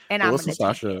 And listen,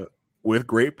 Sasha, with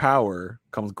great power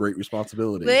comes great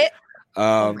responsibility.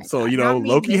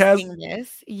 Loki has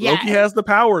the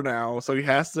power now, so he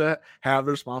has to have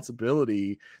the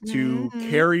responsibility to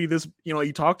carry this.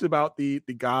 You talked about the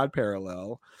God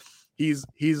parallel. He's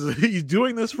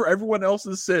doing this for everyone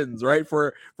else's sins, right?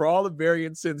 For all the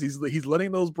variant sins, he's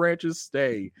letting those branches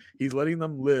stay. He's letting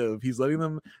them live. He's letting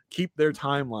them keep their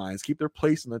timelines, keep their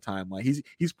place in the timeline.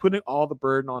 He's putting all the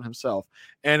burden on himself.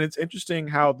 And it's interesting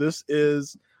how this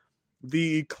is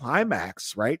the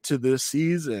climax, right, to this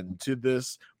season, to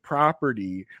this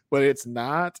property, but it's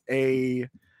not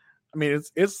it's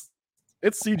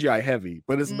CGI heavy,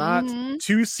 but it's not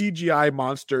two CGI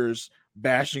monsters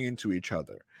bashing into each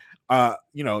other.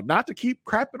 Not to keep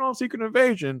crapping on Secret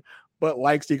Invasion, but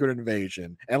like Secret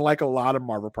Invasion and like a lot of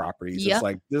Marvel properties, it's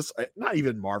like this, not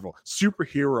even Marvel,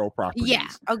 superhero properties. Yeah,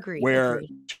 agreed. Where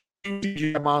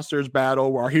CGI monsters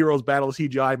battle, where our heroes battle a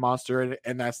CGI monster,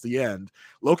 and that's the end.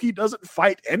 Loki doesn't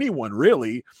fight anyone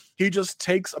really. He just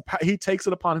takes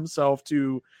it upon himself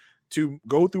to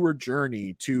go through a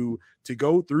journey, to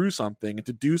go through something and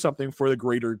to do something for the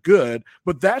greater good.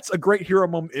 But that's a great hero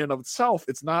moment in and of itself.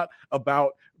 It's not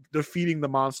about defeating the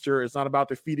monster. It's not about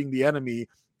defeating the enemy.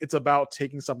 It's about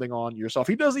taking something on yourself.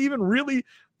 He doesn't even really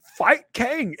fight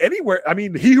Kang anywhere.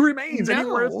 He remains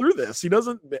anywhere through this. He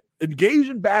doesn't engage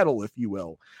in battle, if you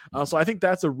will. So I think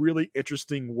that's a really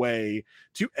interesting way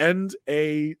to end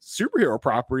a superhero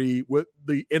property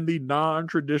in the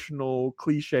non-traditional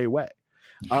cliche way.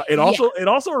 It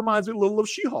also reminds me a little of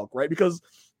She-Hulk, right? Because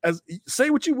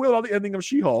say what you will on the ending of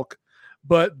She-Hulk,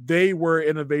 but they were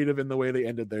innovative in the way they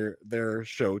ended their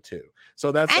show too.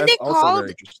 So that's also very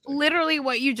interesting. Literally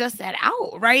what you just said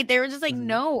out, right? They were just like,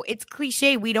 no, it's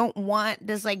cliche. We don't want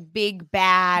this like big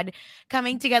bad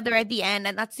coming together at the end,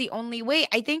 and that's the only way.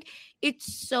 I think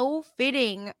it's so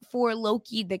fitting for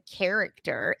Loki the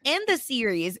character and the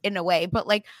series in a way, but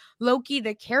like Loki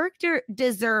the character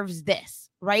deserves this,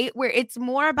 right? Where it's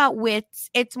more about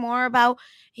wits, it's more about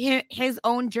his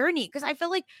own journey. Because I feel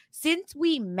like since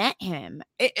we met him,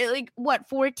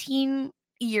 14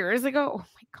 years ago? Oh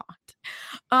my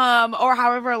God. Or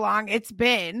however long it's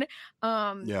been.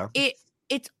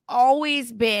 It's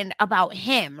always been about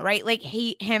him, right? Like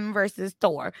him versus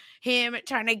Thor, him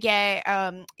trying to get,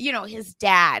 his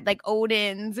dad, like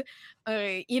Odin's,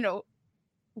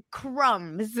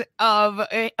 crumbs of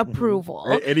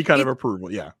approval. Any kind of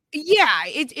approval, yeah. Yeah,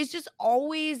 it's just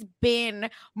always been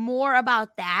more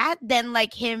about that than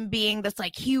like him being this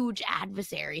like huge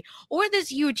adversary or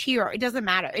this huge hero. It doesn't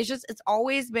matter. It's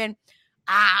always been,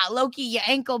 Loki, you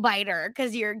ankle biter,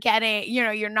 because you're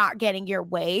not getting your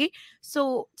way.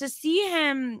 So to see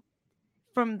him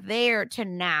from there to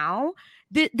now,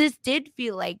 this did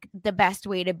feel like the best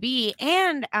way to be.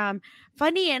 And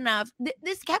funny enough,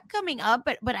 this kept coming up,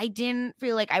 but I didn't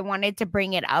feel like I wanted to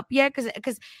bring it up yet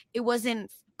because it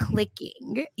wasn't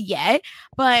clicking yet.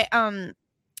 But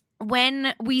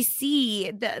when we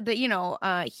see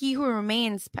the he who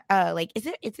remains, like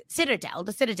it's Citadel,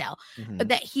 the Citadel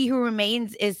that he who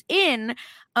remains is in,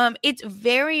 it's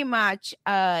very much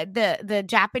the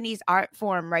Japanese art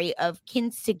form, right, of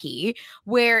kintsugi,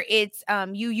 where it's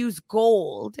you use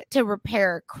gold to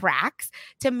repair cracks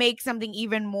to make something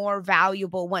even more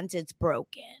valuable once it's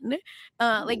broken,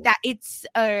 like that. It's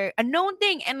a known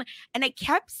thing, and I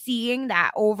kept seeing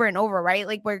that over and over, right,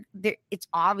 like where it's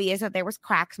obvious that there was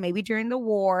cracks maybe during the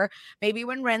war, maybe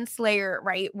when Renslayer,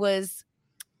 right, was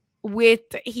with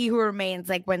He Who Remains,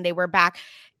 like when they were back,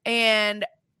 and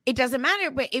it doesn't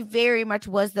matter, but it very much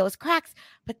was those cracks.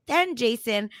 But then,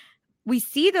 Jason, we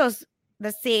see the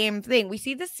same thing. We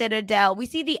see the Citadel. We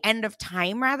see the end of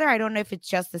time, rather. I don't know if it's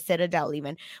just the Citadel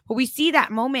even, but we see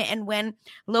that moment. And when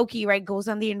Loki, right, goes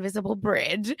on the invisible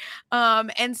bridge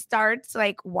and starts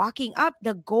like walking up,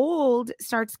 the gold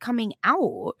starts coming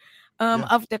out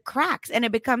of the cracks, and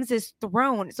it becomes his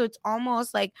throne. So it's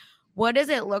almost like, what does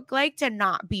it look like to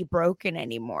not be broken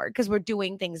anymore? Because we're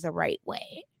doing things the right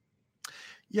way.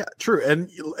 Yeah, true. And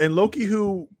Loki,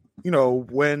 who,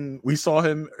 when we saw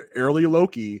him, early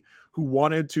Loki, who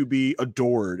wanted to be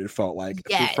adored, it felt like,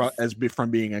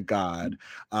 from being a god.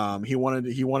 He wanted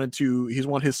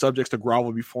his subjects to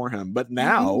grovel before him. But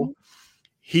now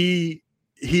he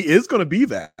is going to be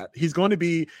that. He's going to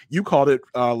be, you called it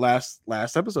last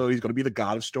episode, he's going to be the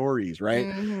god of stories,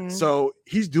 right? So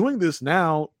he's doing this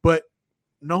now, but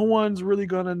no one's really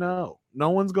going to know. No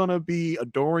one's going to be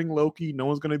adoring Loki. No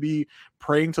one's going to be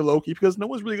praying to Loki, because no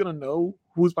one's really going to know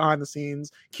who's behind the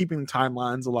scenes, keeping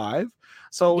timelines alive.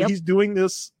 So he's doing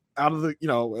this out of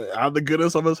the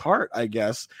goodness of his heart, I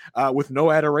guess, with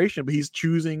no adoration, but he's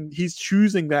choosing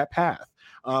that path.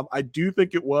 I do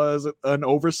think it was an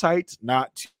oversight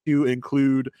not to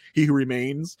include He Who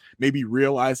Remains, maybe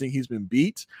realizing he's been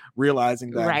beat,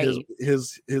 realizing that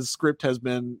his script has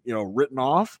been, written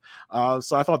off.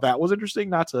 So I thought that was interesting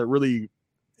not to really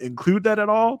include that at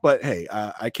all. But hey,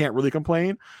 I can't really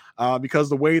complain because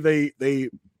the way they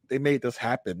made this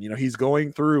happen, he's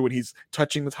going through and he's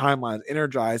touching the timelines,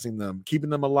 energizing them,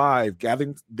 keeping them alive,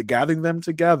 gathering them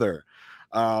together.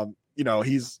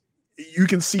 You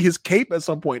can see his cape at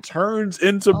some point turns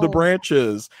into the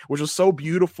branches, which is so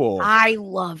beautiful. I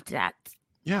loved that.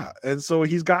 Yeah. And so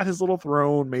he's got his little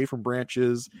throne made from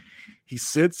branches. He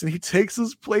sits and he takes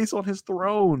his place on his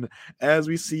throne as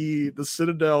we see the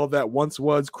Citadel that once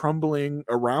was crumbling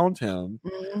around him.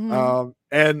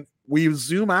 And we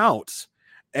zoom out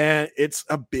and it's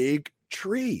a big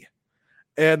tree.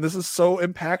 And this is so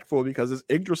impactful because it's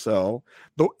Yggdrasil,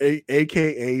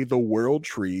 aka the world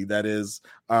tree that is,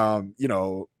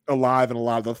 alive in a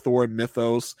lot of the Thor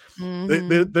mythos.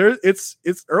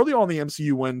 It's early on in the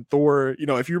MCU when Thor,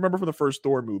 if you remember from the first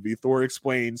Thor movie, Thor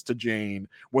explains to Jane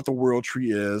what the world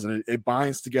tree is, and it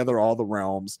binds together all the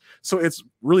realms. So it's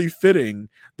really fitting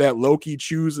that Loki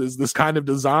chooses this kind of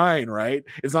design, right?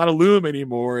 It's not a loom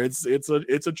anymore. It's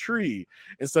a tree.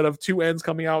 Instead of two ends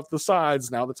coming out the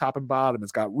sides, now the top and bottom.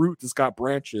 It's got roots, it's got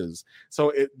branches.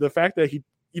 So the fact that he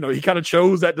kind of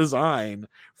chose that design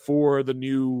for the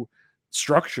new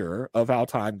structure of how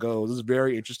time goes is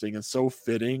very interesting and so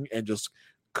fitting, and just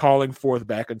calling forth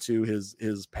back into his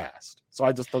past. So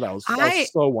I just thought that was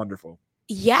so wonderful.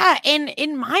 Yeah, and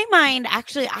in my mind,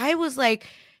 actually, I was like,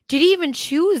 did he even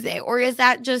choose it, or is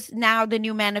that just now the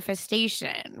new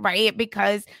manifestation, right?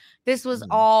 Because this was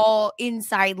all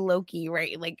inside Loki,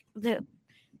 right? Like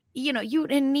you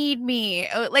didn't need me,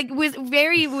 like with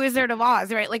very Wizard of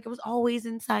Oz, right? Like it was always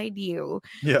inside you.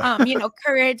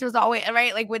 Courage was always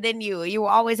right, like within you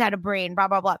always had a brain, blah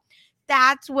blah blah.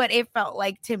 That's what it felt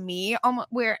like to me,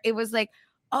 where it was like,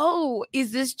 oh,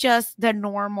 is this just the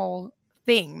normal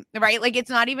thing, right? Like it's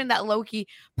not even that Loki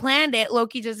planned it.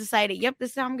 Loki just decided, yep,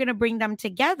 this is how I'm gonna bring them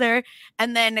together.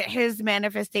 And then his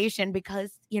manifestation,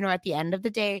 because at the end of the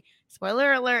day,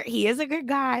 spoiler alert, he is a good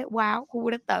guy. Wow, who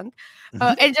would have thunk?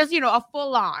 And just a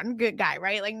full-on good guy,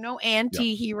 right? Like no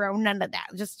anti-hero, none of that,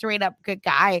 just straight up good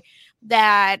guy.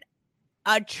 That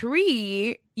a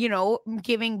tree,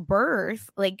 giving birth,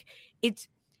 like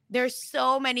there's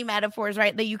so many metaphors,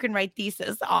 right, that you can write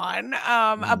thesis on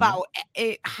about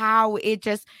it, how it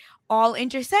just all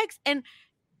intersects. And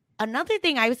another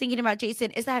thing I was thinking about,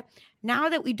 Jason, is that now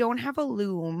that we don't have a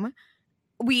loom,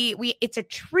 it's a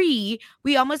tree,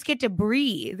 we almost get to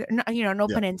breathe, no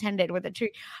pun intended with a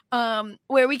tree,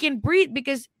 where we can breathe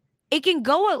because it can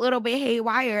go a little bit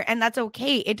haywire, and that's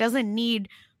okay. It doesn't need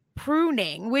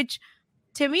pruning, which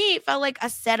to me felt like a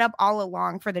setup all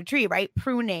along for the tree, right?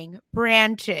 Pruning,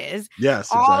 branches,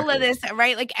 all of this,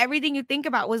 right? Like everything you think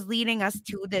about was leading us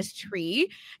to this tree.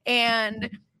 And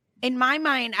in my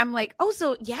mind, I'm like, oh,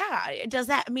 so yeah, does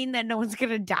that mean that no one's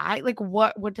gonna die? Like,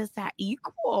 what does that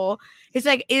equal? It's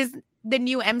like, is the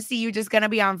new MCU just gonna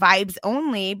be on vibes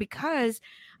only? Because,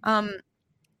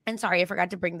 and sorry, I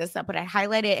forgot to bring this up, but I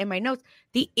highlighted it in my notes.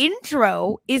 The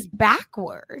intro is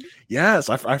backward. Yes,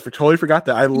 I totally forgot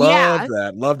that. I love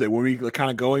that. Loved it when we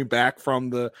kind of going back from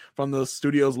the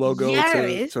studio's logo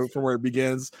to from where it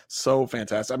begins. So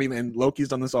fantastic. I mean, and Loki's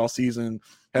done this all season.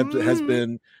 Has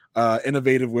been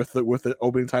innovative with the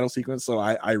opening title sequence. So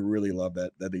I really love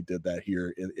that they did that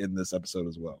here in this episode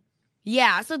as well.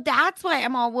 Yeah, so that's why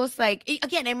I'm almost like,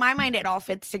 again, in my mind, it all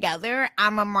fits together.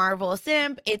 I'm a Marvel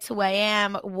simp. It's who I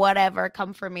am. Whatever,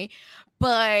 come for me.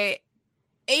 But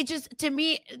it just, to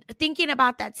me, thinking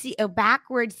about that a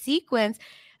backward sequence,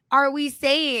 are we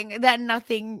saying that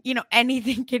nothing,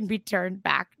 anything can be turned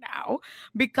back now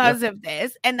because of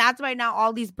this? And that's why now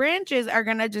all these branches are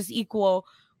going to just equal,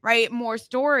 right, more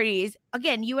stories.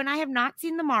 Again, you and I have not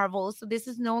seen the Marvels, so this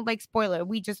is no like spoiler.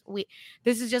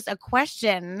 This is just a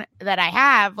question that I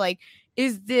have. Like,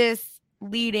 is this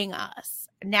leading us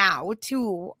now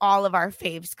to all of our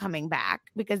faves coming back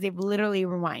because they've literally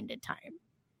rewinded time?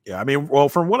 Yeah, I mean, well,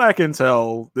 from what I can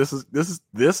tell, this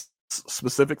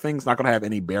specific thing's not going to have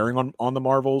any bearing on the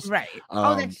Marvels, right?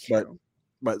 That's true.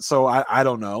 But so I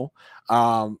don't know.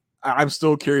 I'm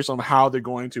still curious on how they're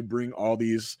going to bring all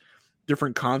these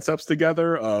different concepts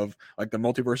together of like the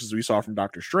multiverses we saw from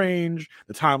Doctor Strange,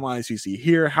 the timelines you see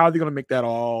here. How are they going to make that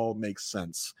all make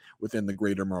sense within the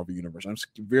greater Marvel universe? I'm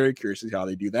very curious to see how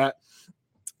they do that.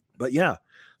 But yeah,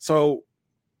 so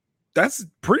that's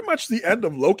pretty much the end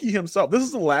of Loki himself. This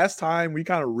is the last time we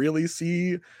kind of really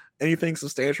see anything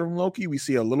substantial from Loki. We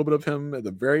see a little bit of him at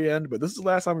the very end, but this is the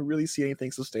last time we really see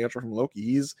anything substantial from Loki.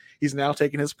 He's now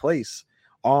taken his place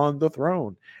on the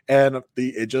throne, and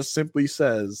it just simply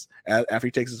says after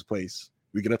he takes his place,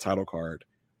 we get a title card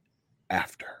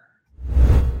after.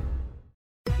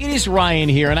 It is Ryan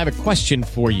here, and I have a question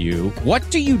for you.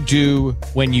 What do you do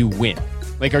when you win?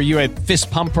 Like, are you a fist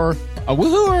pumper, a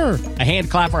woohooer, a hand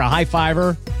clapper, a high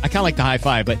fiver? I kind of like the high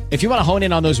five, but if you want to hone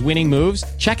in on those winning moves,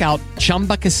 check out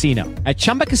Chumba Casino. At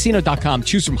ChumbaCasino.com,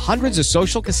 choose from hundreds of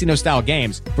social casino style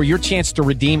games for your chance to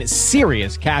redeem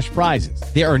serious cash prizes.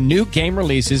 There are new game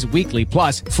releases weekly,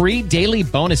 plus free daily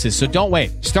bonuses. So don't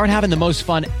wait. Start having the most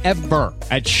fun ever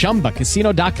at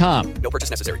ChumbaCasino.com. No purchase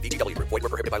necessary. VGW Group. Void where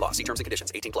prohibited by law. See terms and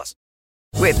conditions. 18+.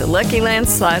 With the Lucky Land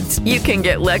Slots, you can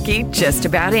get lucky just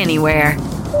about anywhere.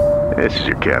 This is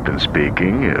your captain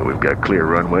speaking. We've got clear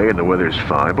runway and the weather's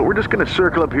fine, but we're just going to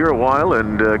circle up here a while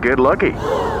and get lucky.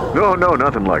 No,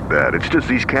 nothing like that. It's just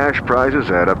these cash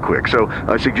prizes add up quick. So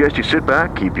I suggest you sit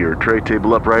back, keep your tray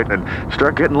table upright, and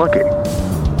start getting lucky.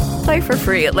 Play for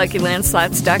free at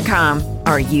LuckyLandSlots.com.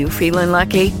 Are you feeling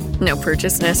lucky? No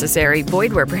purchase necessary.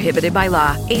 Void where prohibited by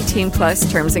law.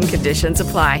 18+ terms and conditions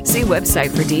apply. See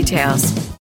website for details.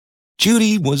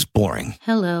 Judy was boring.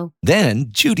 Hello. Then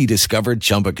Judy discovered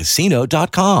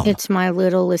ChumbaCasino.com. It's my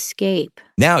little escape.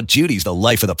 Now Judy's the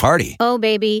life of the party. Oh,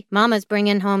 baby, mama's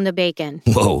bringing home the bacon.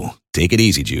 Whoa, take it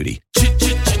easy, Judy.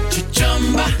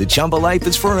 The Chumba life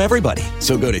is for everybody.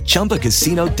 So go to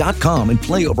ChumbaCasino.com and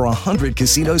play over 100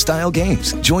 casino-style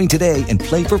games. Join today and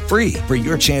play for free for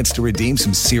your chance to redeem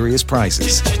some serious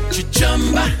prizes.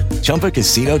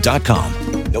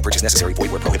 ChumbaCasino.com. No purchase necessary.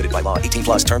 Void where prohibited by law.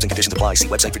 18+ terms and conditions apply. See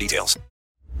website for details.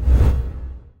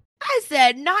 I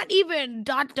said not even ...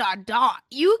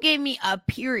 You gave me a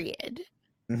period.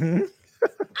 Mm-hmm.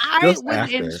 I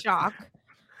was in shock.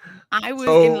 I was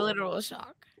in literal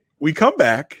shock. We come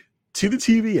back to the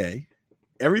TVA.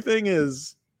 Everything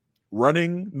is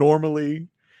running normally.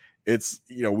 It's,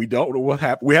 we don't know what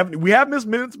happened. We have Miss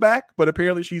Minutes back, but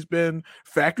apparently she's been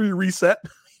factory reset.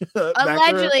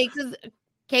 Allegedly, because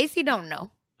Casey don't know.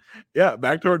 Yeah,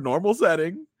 back to her normal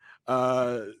setting.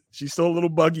 She's still a little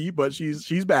buggy, but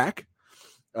she's back.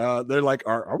 They're like,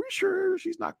 are we sure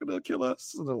she's not going to kill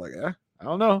us? And they're like, I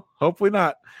don't know. Hopefully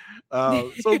not.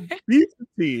 So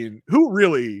B-15, who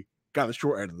really got the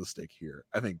short end of the stick here,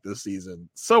 I think, this season.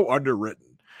 So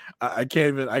underwritten. I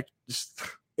can't even,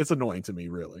 it's annoying to me,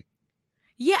 really.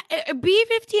 Yeah,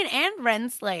 B-15 and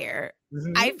Renslayer,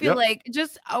 I feel like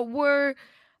just were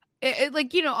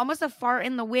almost a fart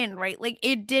in the wind, right? Like,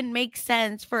 it didn't make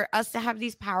sense for us to have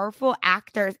these powerful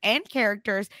actors and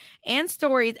characters and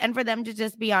stories and for them to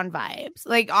just be on vibes,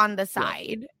 like on the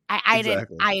side.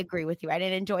 I agree with you. I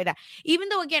didn't enjoy that. Even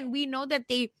though, again, we know that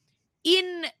they,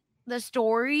 in the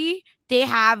story, they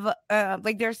have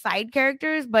their side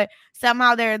characters, but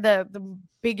somehow they're the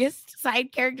biggest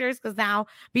side characters because now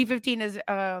B-15 is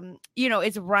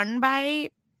it's run by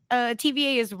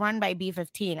TVA is run by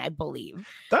B-15, I believe.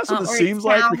 That's what it seems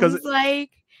like, because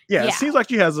Yeah, it seems like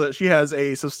she has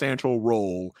a substantial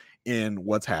role in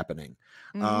what's happening.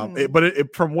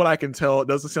 But from what I can tell, it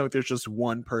doesn't seem like there's just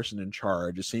one person in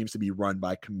charge. It seems to be run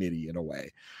by committee in a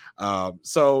way.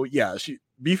 So yeah,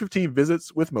 B-15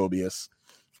 visits with Mobius.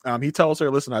 He tells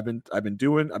her, listen, I've been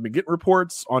getting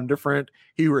reports on different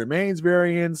He Who Remains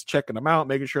variants, checking them out,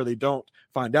 making sure they don't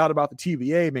find out about the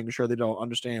TVA, making sure they don't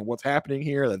understand what's happening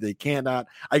here, that they cannot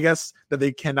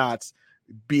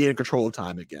be in control of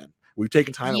time again. We've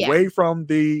taken time away from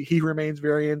the He Who Remains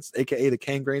variants, aka the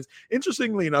Kang grains.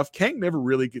 Interestingly enough, Kang never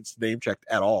really gets name checked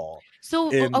at all. So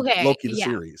in Loki the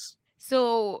series.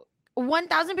 So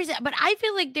 1000%, but I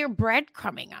feel like they're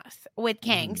breadcrumbing us with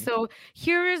Kang. So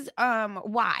here's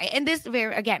why, and this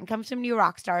again comes from New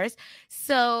Rockstars.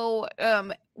 So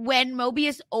when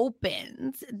Mobius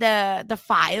opens the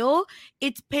file,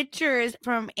 it's pictures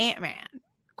from Ant-Man.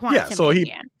 So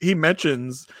he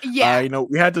mentions, we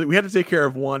had to take care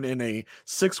of one in a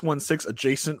 616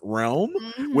 adjacent realm,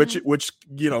 which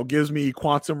gives me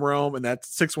Quantum Realm, and that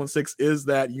 616 is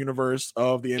that universe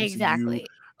of the MCU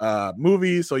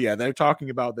movie. So yeah, they're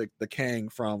talking about the Kang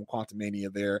from Quantum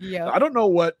Mania there. I don't know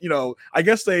what, I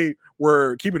guess they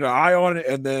were keeping an eye on it,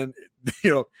 and then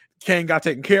Kang got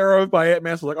taken care of by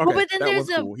Ant-Man. So like, okay, but then that there's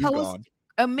was cool. He's gone.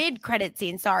 A mid-credit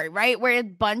scene, right, where a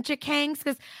bunch of Kangs,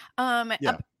 because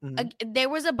there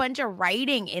was a bunch of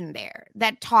writing in there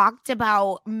that talked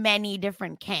about many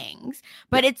different Kangs,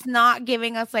 but it's not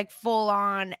giving us like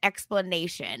full-on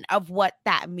explanation of what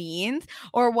that means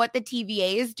or what the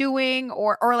TVA is doing,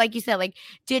 or like you said, like,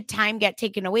 did time get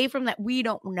taken away from that? We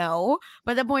don't know,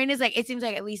 but the point is, like, it seems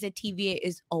like at least the TVA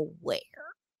is aware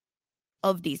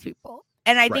of these people,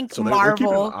 and I think so Marvel they're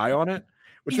keeping an eye on it.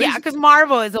 Because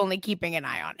Marvel is only keeping an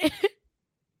eye on it.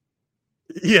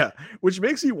 Yeah, which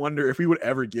makes me wonder if we would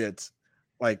ever get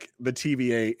like the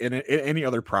TVA in any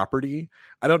other property.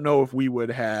 I don't know if we would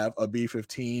have a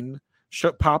B-15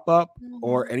 pop up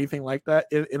or anything like that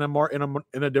in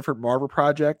a different Marvel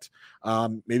project.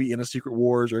 Maybe in a Secret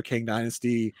Wars or a Kang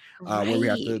Dynasty, where we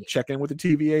have to check in with the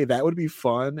TVA. That would be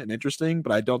fun and interesting,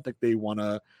 but I don't think they want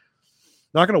to.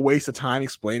 Not going to waste the time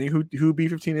explaining who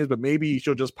B-15 is, but maybe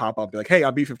she'll just pop up and be like, hey,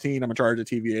 I'm B-15. I'm in charge of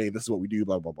TVA. This is what we do,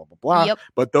 blah, blah, blah, blah, blah. Yep.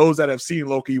 But those that have seen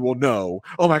Loki will know,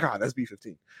 oh my God, that's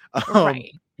B-15.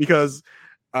 Because,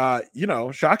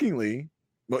 shockingly,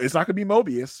 it's not going to be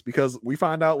Mobius, because we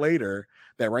find out later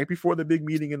that right before the big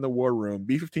meeting in the war room,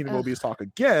 B-15 and Mobius talk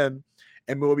again.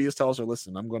 And Mobius tells her,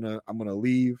 listen, I'm gonna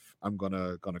leave. I'm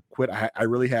gonna quit. I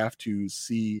really have to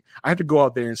go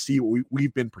out there and see what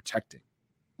we've been protecting.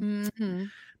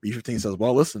 B-15 says,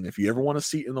 well, listen, if you ever want a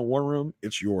seat in the war room,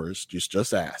 it's yours.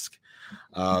 Just ask.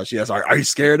 She asks, are you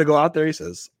scared to go out there? He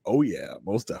says, oh yeah,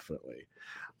 most definitely.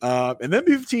 And then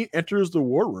B-15 enters the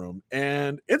war room,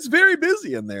 and it's very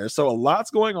busy in there. So a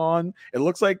lot's going on. It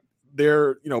looks like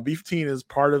B-15 is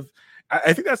part of,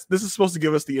 I think this is supposed to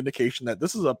give us the indication that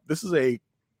this is a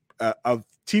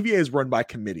TVA is run by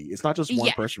committee. It's not just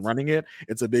one person running it.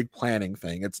 It's a big planning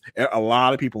thing. It's a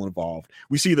lot of people involved.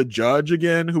 We see the judge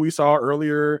again, who we saw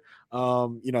earlier,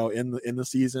 in the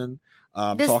season.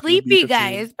 The sleepy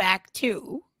guy is back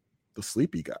too. The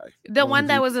sleepy guy, the one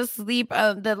that was asleep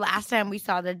the last time we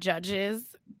saw the judges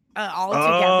all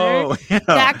together. Yeah.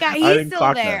 That guy, he's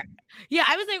still there. Yeah,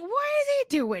 I was like, what is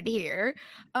he doing here?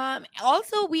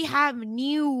 Also, we have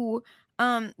new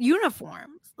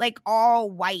uniforms, like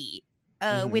all white.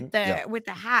 With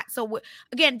the hat. So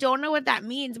again, don't know what that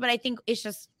means, but I think it's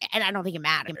just, and I don't think it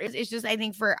matters. It's just, I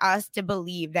think, for us to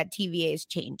believe that TVA is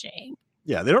changing.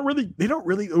 Yeah, they don't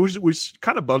really, which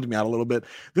kind of bugged me out a little bit.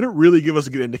 They don't really give us a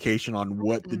good indication on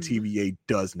what the TVA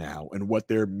does now and what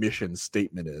their mission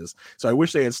statement is. So I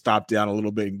wish they had stopped down a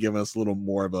little bit and given us a little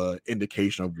more of a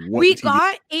indication of what we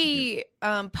got. A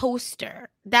poster.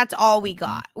 That's all we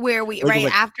got. Where we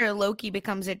after Loki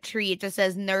becomes a tree, it just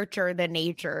says "nurture the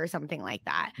nature" or something like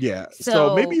that. Yeah.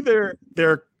 So maybe they're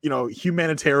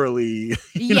humanitarily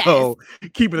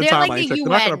keeping the timeline. Like the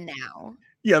UN now.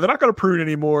 Yeah, they're not going to prune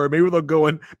anymore. Maybe they'll go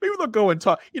and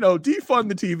talk. Defund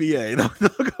the TVA.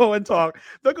 They'll go and talk.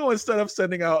 They'll go, instead of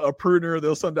sending out a pruner,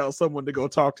 they'll send out someone to go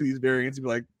talk to these variants and be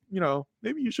like,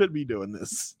 maybe you should be doing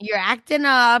this. You're acting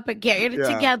up. Get it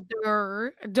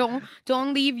together.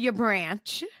 Don't leave your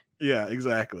branch. Yeah,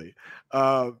 exactly.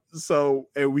 So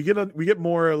we get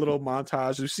more little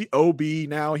montage. We see OB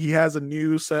now. He has a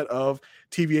new set of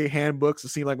TVA handbooks. It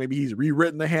seems like maybe he's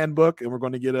rewritten the handbook, and we're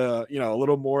going to get a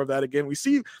little more of that again. We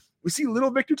see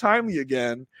little Victor Timely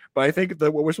again, but I think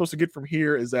that what we're supposed to get from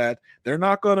here is that they're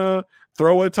not going to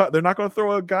throw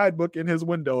a guidebook in his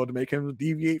window to make him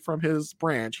deviate from his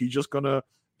branch. He's just going to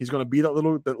He's going to be that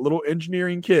little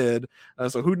engineering kid.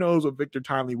 So who knows what Victor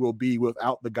Timely will be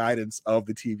without the guidance of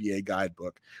the TVA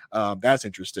guidebook. That's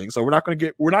interesting. So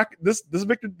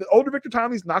the older Victor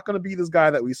Timely's not going to be this guy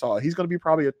that we saw. He's going to be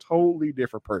probably a totally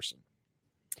different person.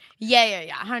 Yeah,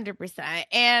 100%.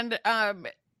 And I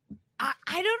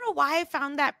don't know why I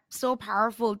found that so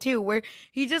powerful too, where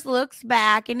he just looks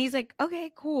back and he's like,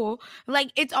 okay, cool.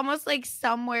 Like, it's almost like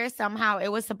somewhere, somehow it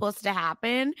was supposed to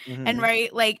happen. Mm-hmm. And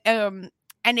right, like, and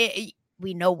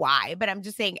we know why, but I'm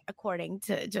just saying, according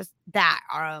to just that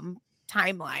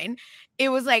timeline, it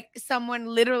was like someone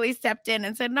literally stepped in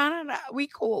and said, no, we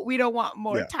cool. We don't want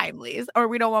more Timelies, or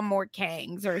we don't want more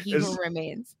Kangs, or He Who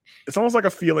Remains. It's almost like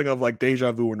a feeling of like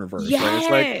deja vu in reverse. Yes.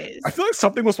 Right? It's like, I feel like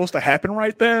something was supposed to happen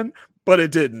right then, but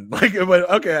it didn't. Like, but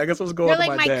okay, I guess let's go on like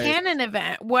my my day. canon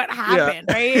event. What happened,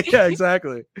 right? Yeah,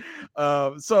 exactly.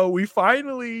 So we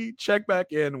finally check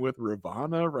back in with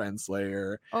Ravonna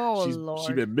Renslayer. Oh, Lord.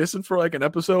 She's been missing for like an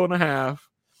episode and a half.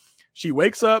 She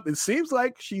wakes up. It seems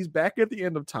like she's back at the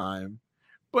end of time,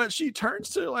 but she turns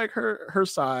to like her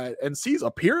side and sees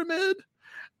a pyramid.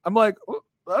 I'm like,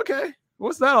 okay,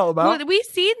 what's that all about? Well, we've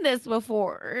seen this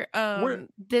before.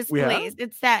 This place.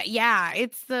 It's that. Yeah,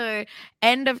 it's the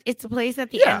end of. It's a place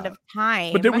at the end of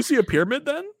time. But did we see a pyramid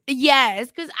then? Yes,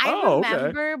 because I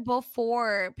remember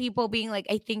before people being like,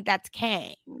 I think that's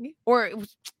Kang, or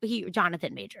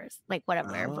Jonathan Majors, like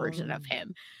whatever version of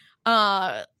him.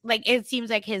 Like it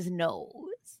seems like his nose.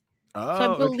 So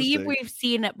I believe we've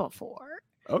seen it before.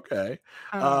 Okay.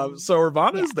 So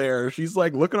Ravonna's there. She's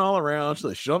like looking all around.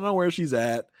 She don't know where she's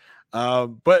at.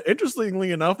 But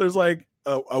interestingly enough, there's like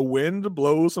a wind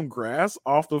blows some grass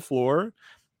off the floor,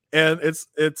 and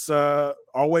it's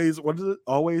always, what is it?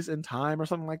 Always in time or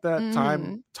something like that.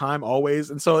 Time always.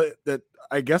 And so that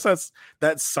I guess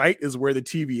that site is where the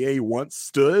TVA once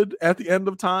stood at the end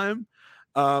of time.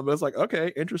 But it's like,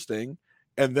 okay, interesting.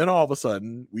 And then all of a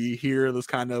sudden we hear this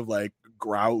kind of like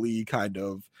growly kind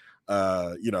of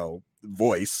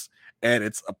voice, and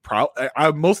it's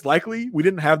most likely we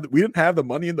didn't have the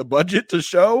money in the budget to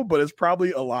show, but it's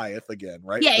probably Alioth again,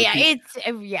 right?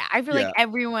 I feel like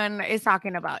everyone is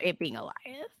talking about it being Alioth.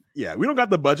 Yeah, we don't got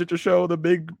the budget to show the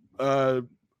big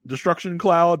destruction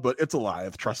cloud, but it's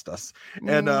Alioth, trust us.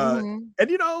 And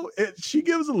she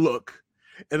gives a look,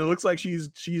 and it looks like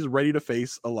she's ready to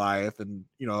face Alioth. And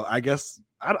I guess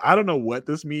I don't know what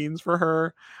this means for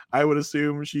her. I would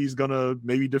assume she's gonna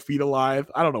maybe defeat Alioth.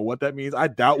 I don't know what that means. I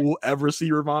doubt we'll ever see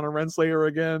Ravonna Renslayer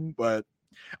again, but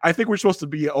I think we're supposed to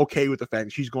be okay with the fact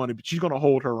that she's going to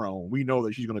hold her own. We know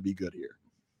that she's going to be good here.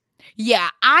 Yeah,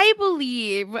 I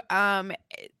believe, and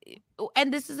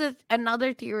this is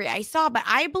another theory I saw, but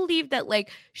I believe that like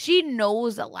she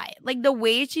knows Alioth. Like the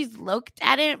way she's looked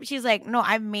at him, she's like, no,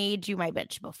 I've made you my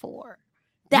bitch before.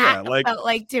 That felt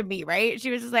like to me, right? She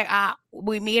was just like,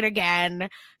 we meet again.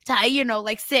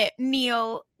 Like sit,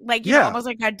 kneel, like almost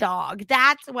like a dog.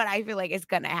 That's what I feel like is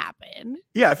gonna happen.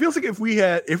 Yeah, it feels like if we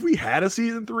had a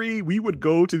season 3, we would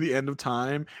go to the end of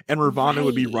time, and Ravonna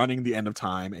would be running the end of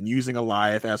time and using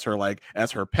Alioth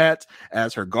as her pet,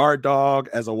 as her guard dog,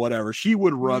 as a whatever. She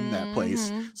would run that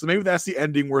place. So maybe that's the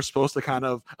ending we're supposed to kind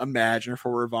of imagine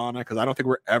for Ravonna, because I don't think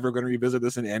we're ever going to revisit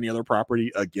this in any other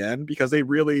property again, because they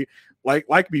really like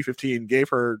B-15 gave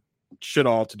her shit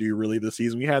all to do really this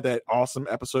season. We had that awesome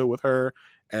episode with her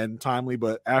and Timely,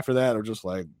 but after that we're just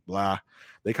like blah.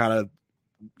 They kind of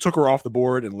took her off the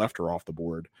board and left her off the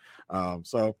board.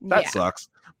 So that sucks.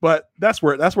 But that's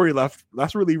where he left.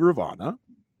 That's where we leave Ravonna.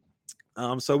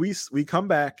 So we come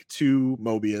back to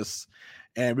Mobius,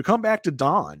 and we come back to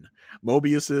Dawn,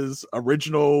 Mobius's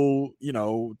original,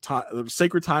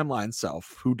 sacred timeline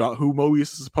self, who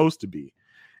Mobius is supposed to be.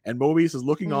 And Mobius is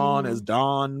looking on as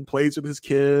Dawn plays with his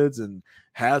kids and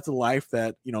has the life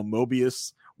that,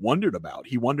 Mobius wondered about.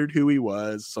 He wondered who he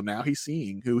was. So now he's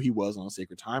seeing who he was on a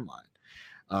sacred timeline,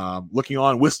 looking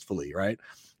on wistfully. Right.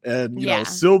 And,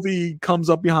 Sylvie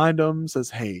comes up behind him, says,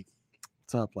 hey,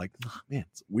 what's up? Like, man,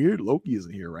 it's weird. Loki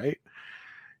isn't here. Right.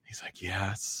 He's like,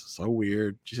 yeah, it's so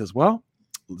weird. She says, well,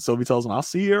 Sylvie tells him, I'll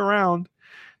see you around.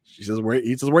 He says, where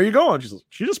are you going?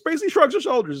 She just basically shrugs her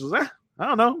shoulders. She says, I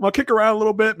don't know. I'll kick around a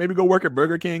little bit. Maybe go work at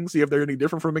Burger King, see if they're any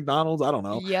different from McDonald's. I don't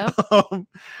know. Yeah.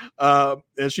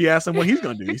 And she asks him what he's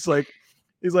going to do. He's like,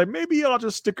 maybe I'll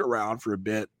just stick around for a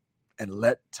bit and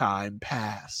let time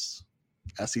pass,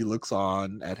 as he looks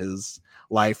on at his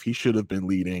life he should have been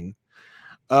leading.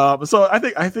 So I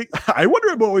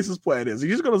wonder what Mobius's plan is.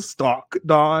 He's just going to stalk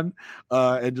Dawn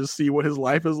and just see what his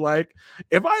life is like.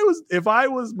 If I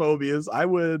was Mobius, I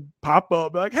would pop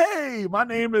up, be like, hey, my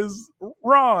name is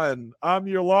Ron. I'm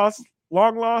your long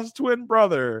lost twin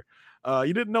brother.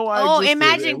 You didn't know I existed.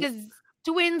 Imagine, because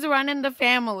twins run in the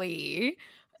family.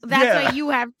 That's why you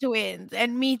have twins,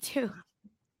 and me too.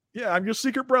 Yeah, I'm your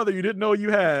secret brother you didn't know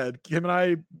you had. Him and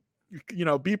I,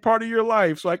 be part of your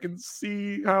life so I can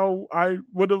see how I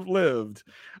would have lived.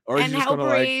 Or and help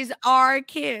raise our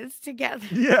kids together.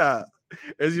 Yeah.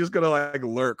 Is he just gonna like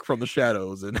lurk from the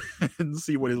shadows and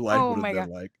see what his life would have been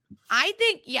like? I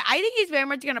think he's very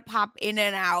much gonna pop in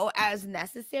and out as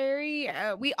necessary.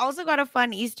 We also got a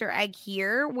fun Easter egg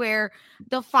here where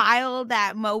the file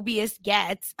that Mobius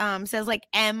gets says like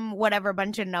M whatever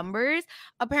bunch of numbers.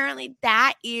 Apparently,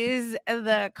 that is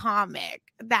the comic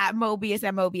that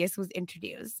Mobius was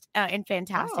introduced in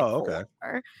Fantastic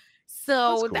Four.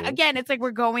 So cool. Again, it's like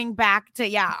we're going back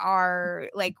to our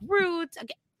like roots.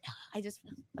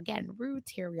 Roots.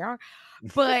 Here we are,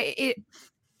 but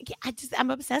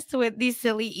I'm obsessed with these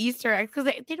silly Easter eggs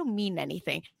because they don't mean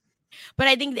anything. But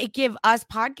I think they give us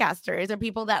podcasters or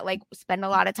people that like spend a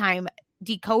lot of time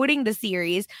decoding the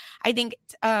series, I think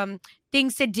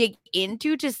things to dig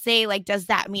into to say, like, does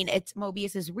that mean it's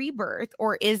Mobius's rebirth,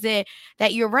 or is it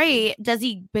that you're right? Does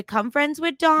he become friends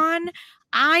with Dawn?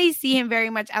 I see him very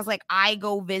much as like, I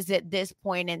go visit this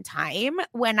point in time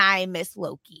when I miss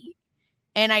Loki.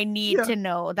 And I need to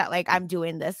know that, like, I'm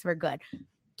doing this for good.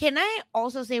 Can I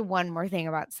also say one more thing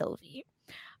about Sylvie?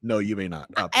 No, you may not.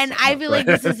 And I feel like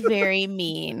this is very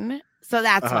mean. So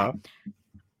that's why.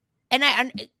 And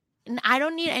I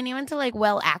don't need anyone to, like,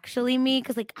 well, actually me,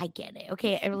 because, like, I get it.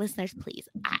 Okay, listeners, please.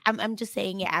 I'm just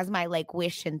saying it as my, like,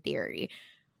 wish and theory.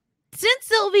 Since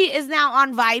Sylvie is now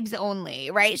on vibes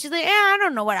only, right? She's like, I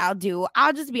don't know what I'll do.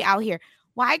 I'll just be out here.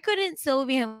 Why couldn't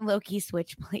Sylvie and Loki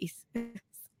switch places?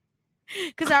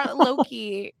 Because our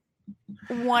Loki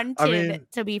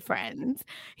wanted to be friends.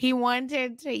 He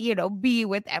wanted to, be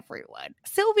with everyone.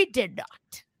 Sylvie did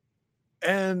not.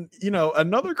 And,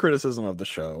 another criticism of the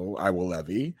show I will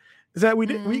levy is that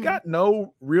we got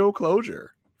no real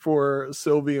closure for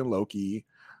Sylvie and Loki.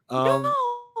 No.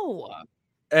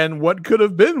 And what could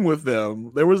have been with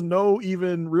them? There was no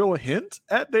even real hint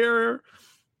at their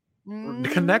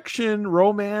connection,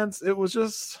 romance. It was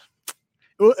just...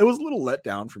 It was a little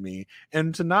letdown for me,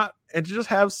 and to just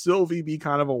have Sylvie be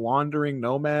kind of a wandering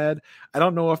nomad. I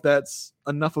don't know if that's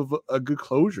enough of a good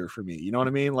closure for me. You know what I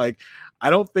mean? Like,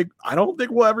 I don't think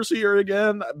we'll ever see her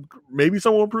again. Maybe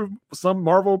some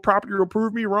Marvel property will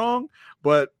prove me wrong,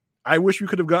 but I wish we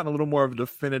could have gotten a little more of a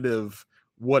definitive.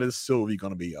 What is Sylvie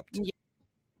going to be up to?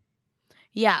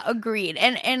 Yeah, agreed.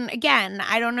 And again,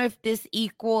 I don't know if this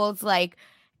equals like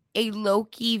a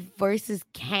Loki versus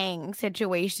Kang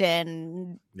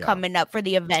situation coming up for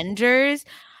the Avengers.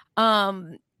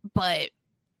 But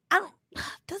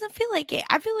doesn't feel like it.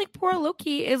 I feel like poor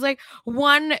Loki is like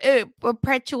one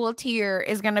perpetual tear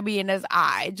is gonna be in his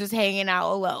eye, just hanging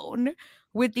out alone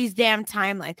with these damn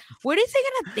timelines. What is he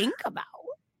gonna think about?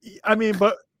 I mean,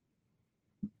 but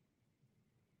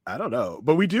I don't know.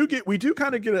 But we do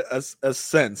kind of get a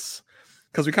sense,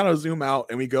 because we kind of zoom out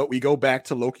and we go back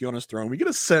to Loki on his throne. We get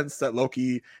a sense that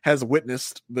Loki has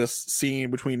witnessed this scene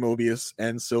between Mobius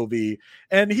and Sylvie,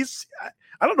 and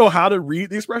I don't know how to read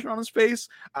the expression on his face.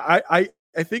 I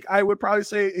think I would probably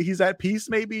say he's at peace.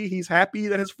 Maybe he's happy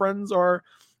that his friends are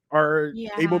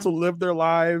able to live their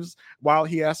lives while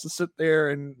he has to sit there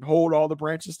and hold all the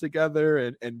branches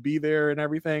together and be there and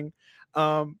everything.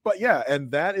 But yeah,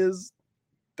 and that's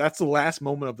the last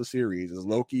moment of the series, is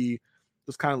Loki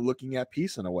just kind of looking at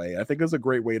peace in a way. I think it's a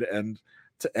great way to end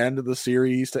the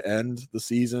series, to end the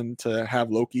season, to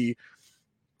have Loki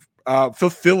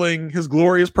fulfilling his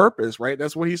glorious purpose, right?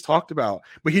 That's what he's talked about.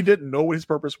 But he didn't know what his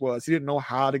purpose was. He didn't know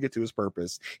how to get to his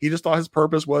purpose. He just thought his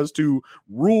purpose was to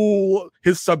rule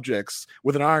his subjects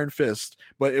with an iron fist.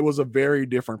 But it was a very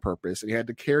different purpose. And he had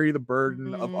to carry the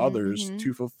burden of others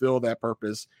to fulfill that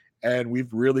purpose. And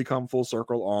we've really come full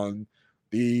circle on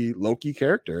the Loki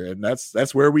character. And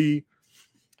that's where we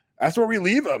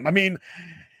leave him. I mean,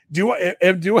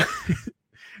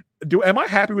 am I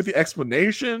happy with the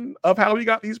explanation of how he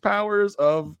got these powers?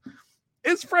 Of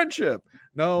it's friendship?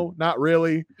 No, not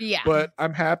really. Yeah. But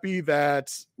I'm happy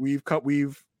that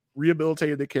we've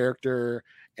rehabilitated the character,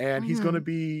 and he's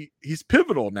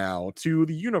pivotal now to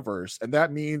the universe. And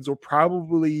that means we'll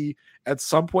probably at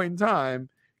some point in time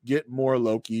get more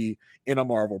Loki in a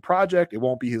Marvel project. It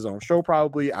won't be his own show,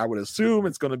 probably. I would assume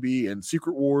it's going to be in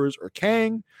Secret Wars or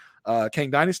Kang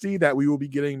Dynasty that we will be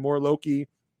getting more Loki.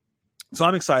 So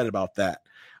I'm excited about that.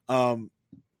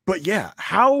 But yeah,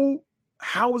 how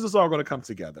is this all going to come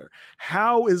together?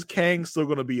 How is Kang still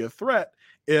going to be a threat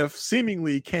if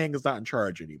seemingly Kang is not in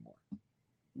charge anymore?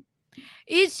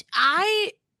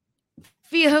 I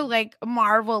feel like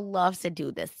Marvel loves to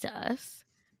do this to us.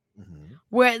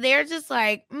 where they're just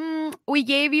like, we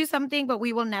gave you something, but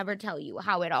we will never tell you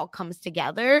how it all comes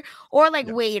together or like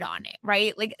wait on it,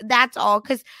 right? Like that's all.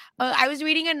 Because I was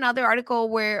reading another article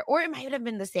where, or it might have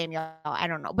been the same, y'all, I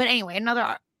don't know. But anyway,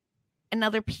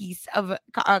 another piece of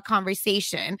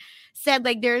conversation said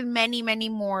like there's many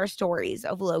more stories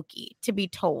of Loki to be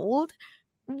told.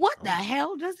 What the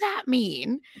hell does that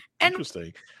mean? And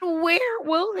interesting. Where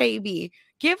will they be?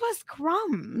 Give us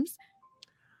crumbs.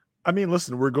 I mean,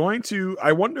 listen,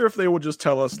 I wonder if they will just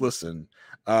tell us, listen,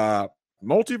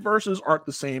 multiverses aren't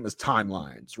the same as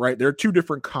timelines, right? They're two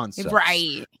different concepts.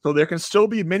 Right. So there can still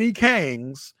be many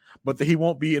Kangs, but he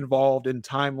won't be involved in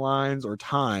timelines or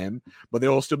time, but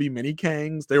there will still be many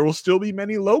Kangs. There will still be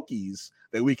many Lokis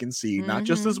that we can see, not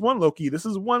just this one Loki. This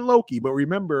is one Loki, but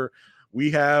remember,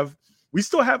 we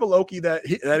still have a Loki that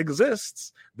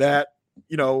exists that,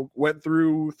 went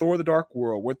through Thor the Dark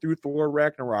World, went through Thor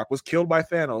Ragnarok, was killed by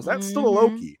Thanos. That's still a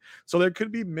Loki. So there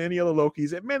could be many other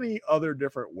Lokis in many other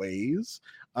different ways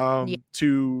to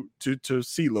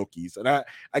see Lokis. And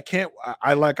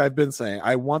I like I've been saying,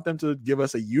 I want them to give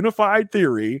us a unified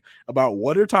theory about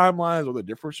what are timelines, or the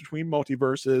difference between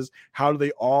multiverses, how do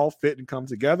they all fit and come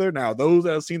together. Now, those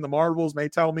that have seen the Marvels may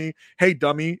tell me, hey,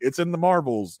 dummy, it's in the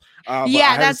Marvels.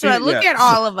 That's right. Look at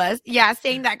all of us. Yeah,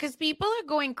 saying that because people are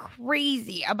going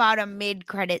crazy about a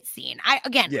mid-credit scene. I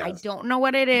don't know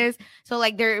what it is. So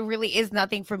like there really is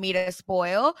nothing for me to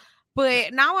spoil.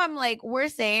 But now I'm like, we're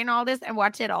saying all this and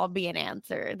watch it all be an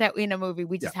answer that in a movie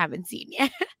we just haven't seen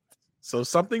yet. So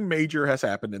something major has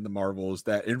happened in the Marvels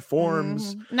that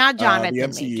informs not Jonathan the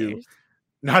MCU. Majors.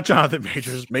 Not Jonathan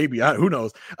Majors, maybe. Who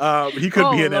knows? He could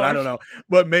be in it. I don't know.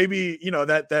 But maybe,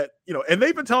 and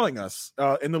they've been telling us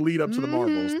in the lead up to the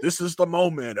Marvels, this is the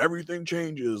moment. Everything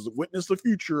changes. Witness the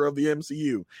future of the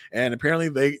MCU. And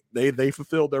apparently they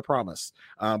fulfilled their promise.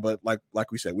 But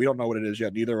like we said, we don't know what it is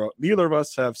yet. Neither of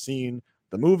us have seen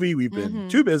the movie. We've been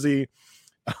too busy.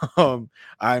 I'm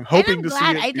hoping to see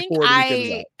it before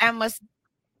the weekend is out.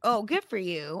 Oh, good for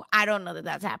you. I don't know that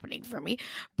that's happening for me.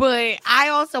 But I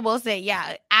also will say,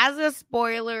 as a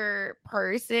spoiler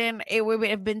person, it would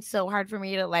have been so hard for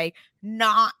me to like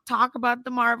not talk about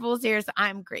the Marvel series.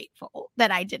 I'm grateful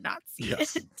that I did not see it.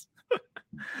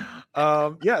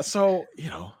 So,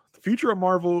 the future of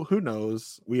Marvel, who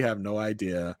knows? We have no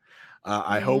idea.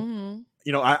 I hope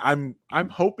I'm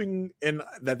hoping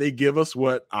that they give us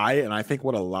what I think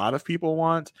what a lot of people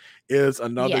want is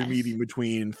another meeting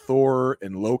between Thor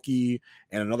and Loki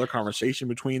and another conversation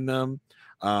between them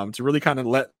to really kind of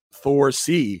let Thor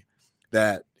see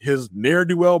that his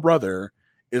ne'er-do-well brother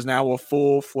is now a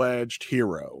full-fledged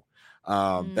hero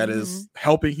that is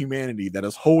helping humanity, that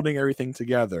is holding everything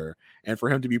together, and for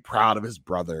him to be proud of his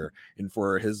brother and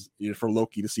for for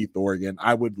Loki to see Thor again.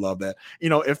 I would love that.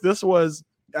 If this was,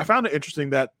 I found it interesting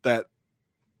that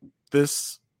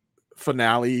this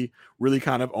finale really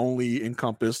kind of only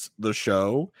encompassed the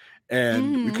show,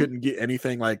 and we couldn't get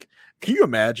anything like. Can you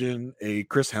imagine a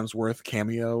Chris Hemsworth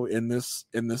cameo in this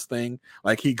thing?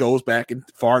 Like he goes back and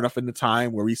far enough into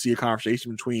time where we see a conversation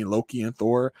between Loki and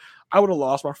Thor. I would have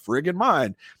lost my friggin'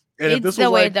 mind. And it's the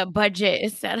way the budget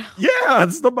is set up. Yeah,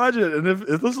 it's the budget. And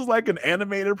if this was like an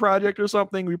animated project or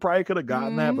something, we probably could have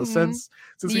gotten that. But since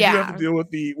we do have to deal with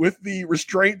the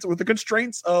restraints, with the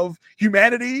constraints of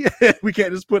humanity, we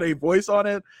can't just put a voice on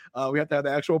it. We have to have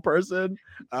the actual person.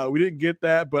 We didn't get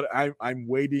that, but I'm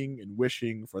waiting and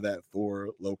wishing for that Thor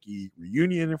Loki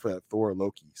reunion, for that Thor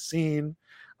Loki scene.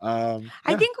 I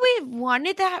think we've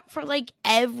wanted that for like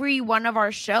every one of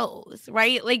our shows,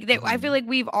 right? Like I feel like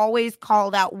we've always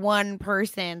called out one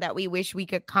person that we wish we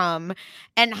could come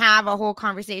and have a whole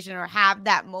conversation or have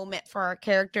that moment for our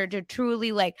character to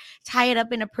truly like tie it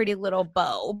up in a pretty little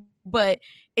bow. But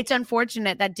it's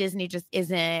unfortunate that Disney just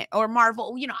isn't, or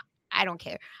Marvel, I don't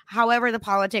care. However the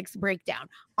politics break down,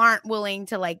 aren't willing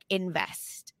to like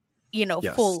invest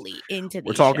fully into these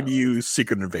We're talking shows. to you,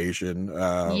 Secret Invasion.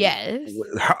 Yes.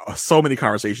 So many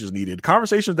conversations needed.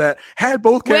 Conversations that had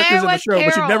both characters in the show,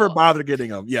 but you never bothered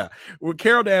getting them. Yeah. With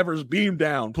Carol Danvers, beam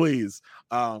down, please.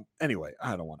 Anyway,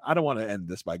 I don't want to end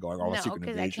this by going on Secret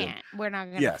Invasion. I can't. We're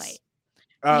not gonna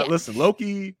fight. Listen,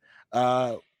 Loki,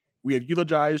 we have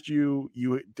eulogized you.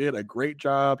 You did a great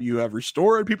job. You have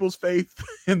restored people's faith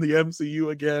in the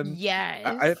MCU again.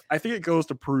 Yes. I think it goes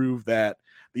to prove that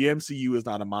the MCU is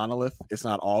not a monolith. It's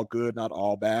not all good, not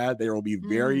all bad. There will be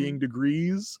varying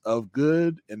degrees of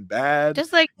good and bad.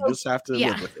 Just like you just have to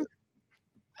live with it.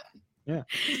 Yeah.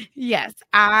 Yes,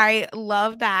 I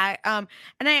love that. And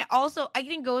I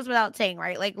think goes without saying,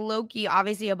 right? Like Loki,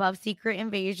 obviously above Secret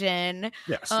Invasion.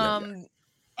 Yes. And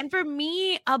for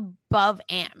me, above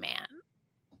Ant-Man.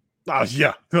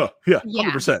 Yeah.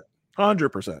 100%.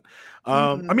 100%.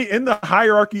 I mean, in the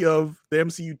hierarchy of the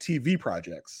MCU TV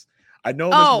projects, I know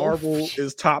Miss Marvel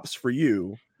is tops for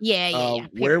you. Yeah.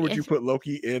 Where would you put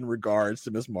Loki in regards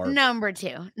to Miss Marvel? Number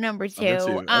two.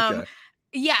 Okay.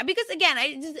 Yeah, because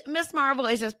again, Miss Marvel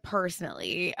is just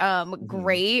personally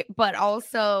great, but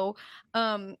also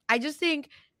I just think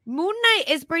Moon Knight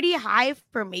is pretty high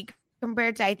for me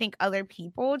compared to I think other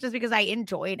people, just because I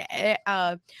enjoyed it.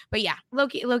 But yeah,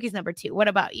 Loki's number 2. What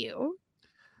about you?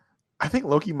 I think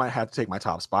Loki might have to take my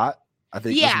top spot. I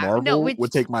think Miss Marvel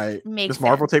would take my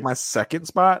second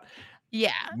spot.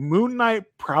 Yeah. Moon Knight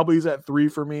probably is at 3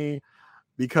 for me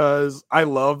because I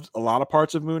loved a lot of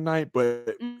parts of Moon Knight,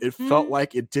 but it felt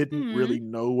like it didn't really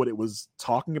know what it was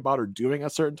talking about or doing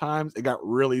at certain times. It got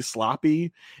really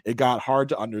sloppy. It got hard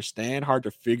to understand, hard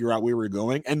to figure out where we were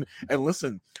going. And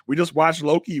listen, we just watched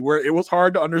Loki where it was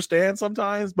hard to understand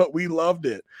sometimes, but we loved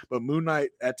it. But Moon Knight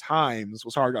at times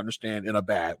was hard to understand in a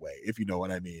bad way, if you know what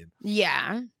I mean.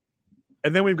 Yeah.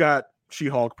 And then we've got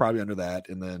She-Hulk probably under that.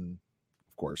 And then,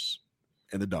 of course,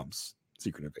 in the dumps,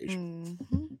 Secret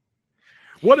Invasion.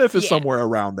 What if it's somewhere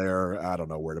around there? I don't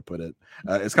know where to put it.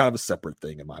 It's kind of a separate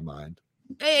thing in my mind.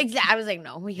 Exactly. I was like,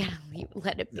 no, we gotta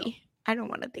let it be. No. I don't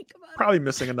want to think about probably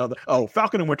missing another. Oh,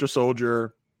 Falcon and Winter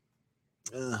Soldier.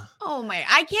 Oh my!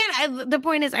 I can't. The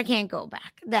point is, I can't go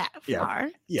back that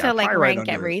far to like rank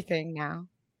everything now.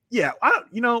 Yeah,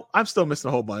 I'm still missing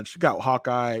a whole bunch. We got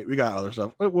Hawkeye. We got other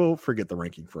stuff. We'll forget the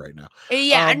ranking for right now.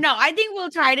 Yeah, no, I think we'll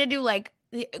try to do like.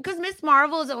 Because Miss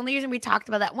Marvel is the only reason we talked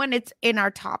about that one. It's in our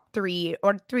top 3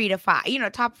 or 3 to 5.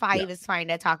 Top 5 is fine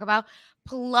to talk about.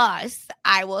 Plus,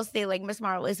 I will say like Miss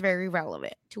Marvel is very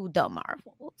relevant to the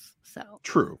Marvels. So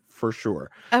true, for sure.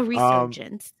 A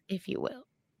resurgence, if you will.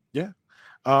 Yeah.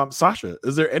 Sasha,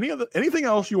 is there anything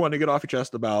else you want to get off your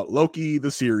chest about Loki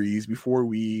the series before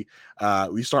we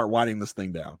start winding this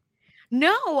thing down?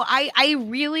 No, I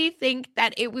really think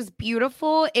that it was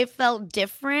beautiful. It felt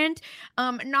different.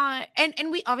 And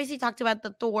we obviously talked about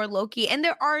the Thor Loki, and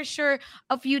there are sure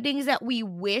a few things that we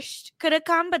wished could have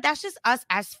come, but that's just us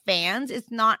as fans.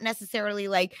 It's not necessarily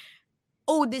like,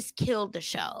 oh, this killed the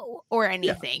show or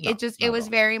anything. Yeah, it was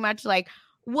very much like,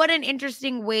 what an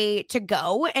interesting way to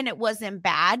go, and it wasn't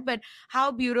bad, but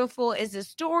how beautiful is the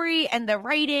story and the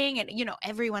writing and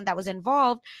everyone that was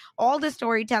involved, all the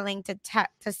storytelling to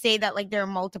say that like there are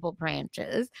multiple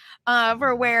branches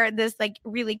for where this like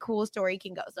really cool story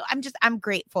can go. So I'm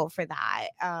grateful for that,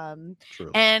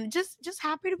 and just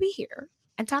happy to be here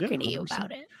and talking to you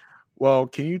about it. Well,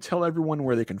 can you tell everyone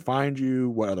where they can find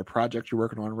you, what other projects you're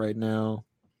working on right now?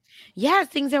 Yes,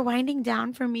 things are winding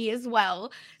down for me as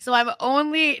well. So I'm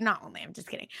I'm just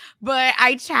kidding. But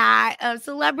I chat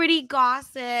celebrity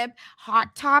gossip,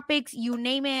 hot topics, you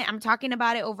name it. I'm talking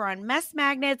about it over on Mess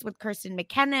Magnets with Kirsten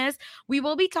McKennis. We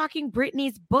will be talking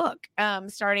Brittany's book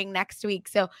starting next week.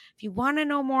 So if you want to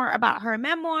know more about her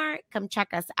memoir, come check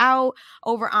us out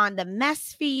over on the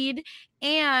Mess feed.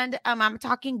 And I'm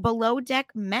talking Below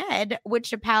Deck Med with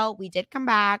Chappelle. We did come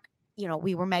back.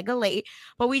 We were mega late,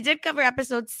 but we did cover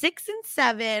episodes 6 and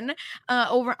 7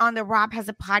 over on the Rob Has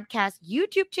a Podcast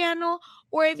YouTube channel.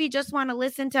 Or if you just want to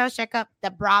listen to us, check out the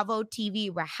Bravo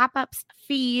TV Wrap-Ups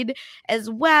feed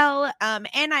as well.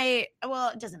 It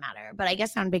doesn't matter, but I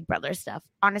guess on Big Brother stuff,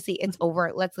 honestly, it's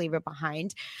over. Let's leave it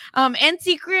behind. And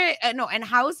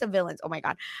House of Villains. Oh my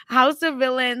God. House of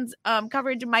Villains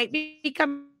coverage might be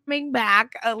coming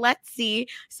back. Let's see.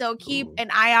 So keep an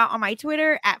eye out on my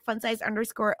Twitter at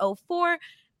funsize_04.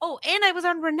 Oh, and I was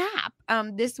on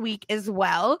Renap this week as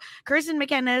well. Kirsten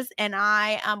McKennis and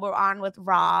I were on with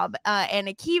Rob and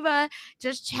Akiva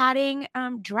just chatting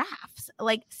drafts,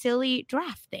 like silly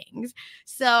draft things.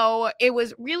 So it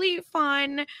was really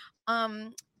fun.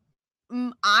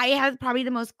 I had probably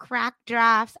the most cracked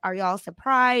drafts. Are y'all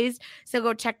surprised? So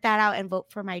go check that out and vote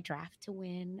for my draft to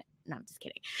win. No, I'm just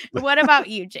kidding. What about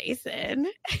you, Jason?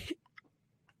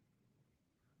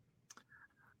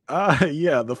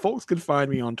 The folks can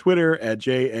find me on Twitter at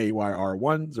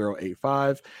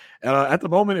JAYR1085. At the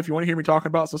moment, if you want to hear me talking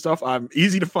about some stuff, I'm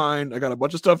easy to find. I got a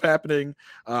bunch of stuff happening.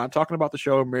 I'm talking about the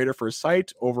show Married at First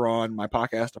Sight over on my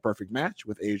podcast, A Perfect Match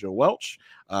with Asia Welch.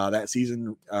 That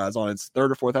season is on its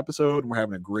 3rd or 4th episode, and we're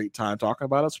having a great time talking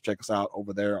about it. So check us out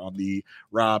over there on the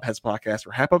Rob Has Podcast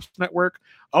Wrap Ups Network.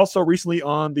 Also, recently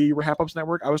on the Wrap Ups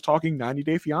Network, I was talking 90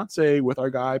 Day Fiance with our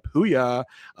guy Puya.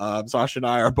 Sasha and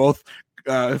I are both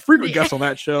frequent guests on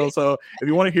that show. So if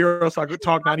you want to hear us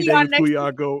talk 90 Day with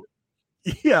Puya,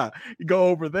 go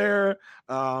over there.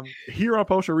 Here on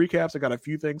Post Show Recaps, I got a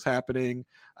few things happening.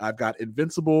 I've got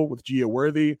Invincible with Gia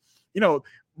Worthy.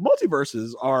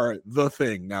 multiverses are the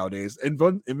thing nowadays.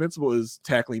 Invincible is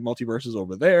tackling multiverses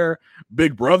over there.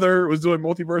 Big Brother was doing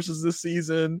multiverses this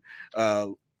season.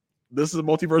 This is a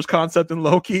multiverse concept in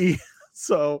Loki.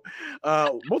 So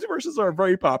multiverses are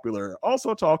very popular.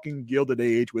 Also talking Gilded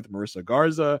Age with Marissa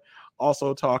Garza.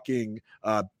 Also talking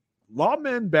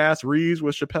Lawman Bass Reeves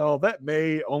with Chappelle. That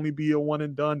may only be a one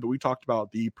and done, but we talked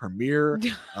about the premiere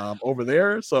over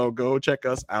there. So go check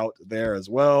us out there as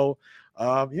well.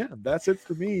 Yeah, that's it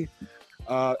for me.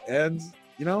 And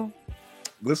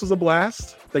this was a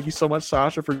blast. Thank you so much,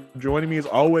 Sasha, for joining me. It's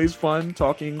always fun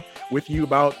talking with you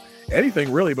about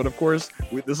anything really, but of course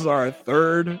this is our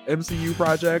third MCU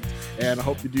project, and I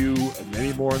hope to do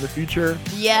many more in the future.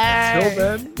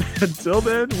 Yeah. Until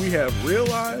then, we have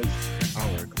realized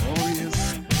our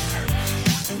glorious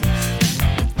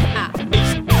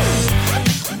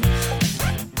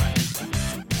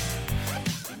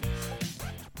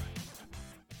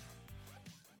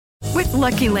With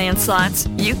Lucky Land Slots,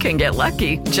 you can get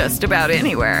lucky just about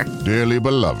anywhere. Dearly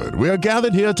beloved, we are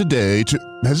gathered here today to...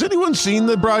 Has anyone seen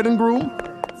the bride and groom?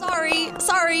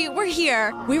 Sorry, we're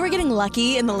here. We were getting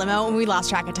lucky in the limo and we lost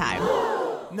track of time.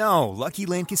 No, Lucky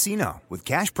Land Casino, with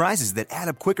cash prizes that add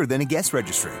up quicker than a guest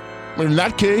registry. In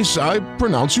that case, I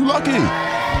pronounce you lucky.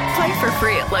 Play for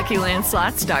free at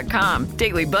LuckyLandSlots.com.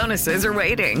 Daily bonuses are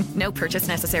waiting. No purchase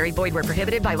necessary. Void where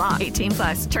prohibited by law.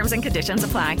 18+. Terms and conditions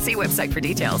apply. See website for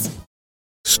details.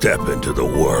 Step into the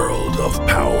world of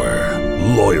power,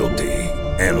 loyalty,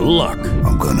 and luck.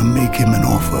 I'm gonna make him an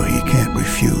offer he can't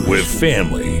refuse. With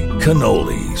family,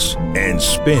 cannolis, and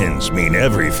spins mean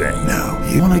everything. Now,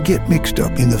 you wanna get mixed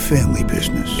up in the family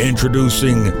business.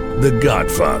 Introducing The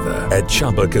Godfather at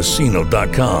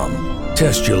ChumbaCasino.com.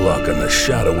 Test your luck in the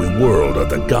shadowy world of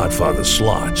The Godfather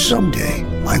slot. Someday,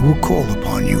 I will call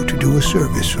upon you to do a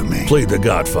service for me. Play The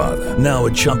Godfather now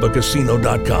at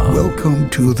ChumbaCasino.com. Welcome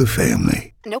to the family.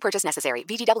 No purchase necessary.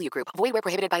 VGW Group. Void where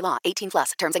prohibited by law.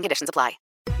 18+. Terms and conditions apply.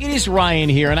 It is Ryan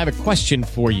here, and I have a question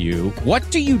for you. What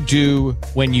do you do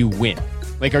when you win?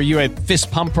 Like, are you a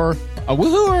fist pumper, a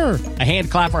woohooer, a hand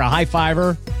clapper, a high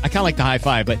fiver? I kind of like the high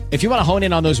five, but if you want to hone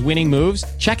in on those winning moves,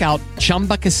 check out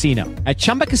Chumba Casino. At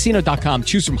ChumbaCasino.com,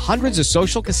 choose from hundreds of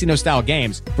social casino-style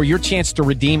games for your chance to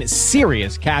redeem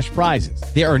serious cash prizes.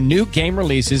 There are new game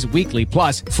releases weekly,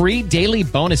 plus free daily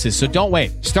bonuses. So don't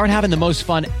wait. Start having the most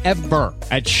fun ever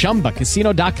at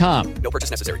ChumbaCasino.com. No purchase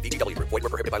necessary. VGW Group. Void where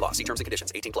prohibited by law. See terms and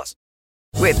conditions. 18+.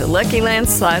 With the Lucky Land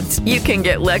Slots, you can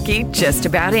get lucky just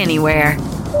about anywhere.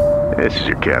 This is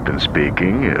your captain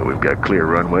speaking. We've got clear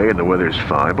runway and the weather's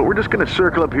fine, but we're just going to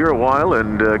circle up here a while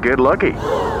and get lucky.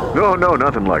 No,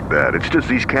 nothing like that. It's just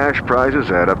these cash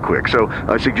prizes add up quick. So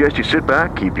I suggest you sit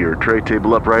back, keep your tray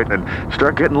table upright, and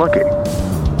start getting lucky.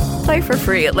 Play for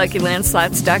free at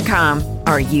LuckyLandSlots.com.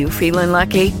 Are you feeling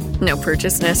lucky? No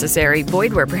purchase necessary.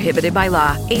 Void where prohibited by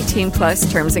law.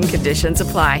 18+ terms and conditions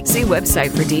apply. See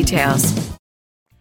website for details.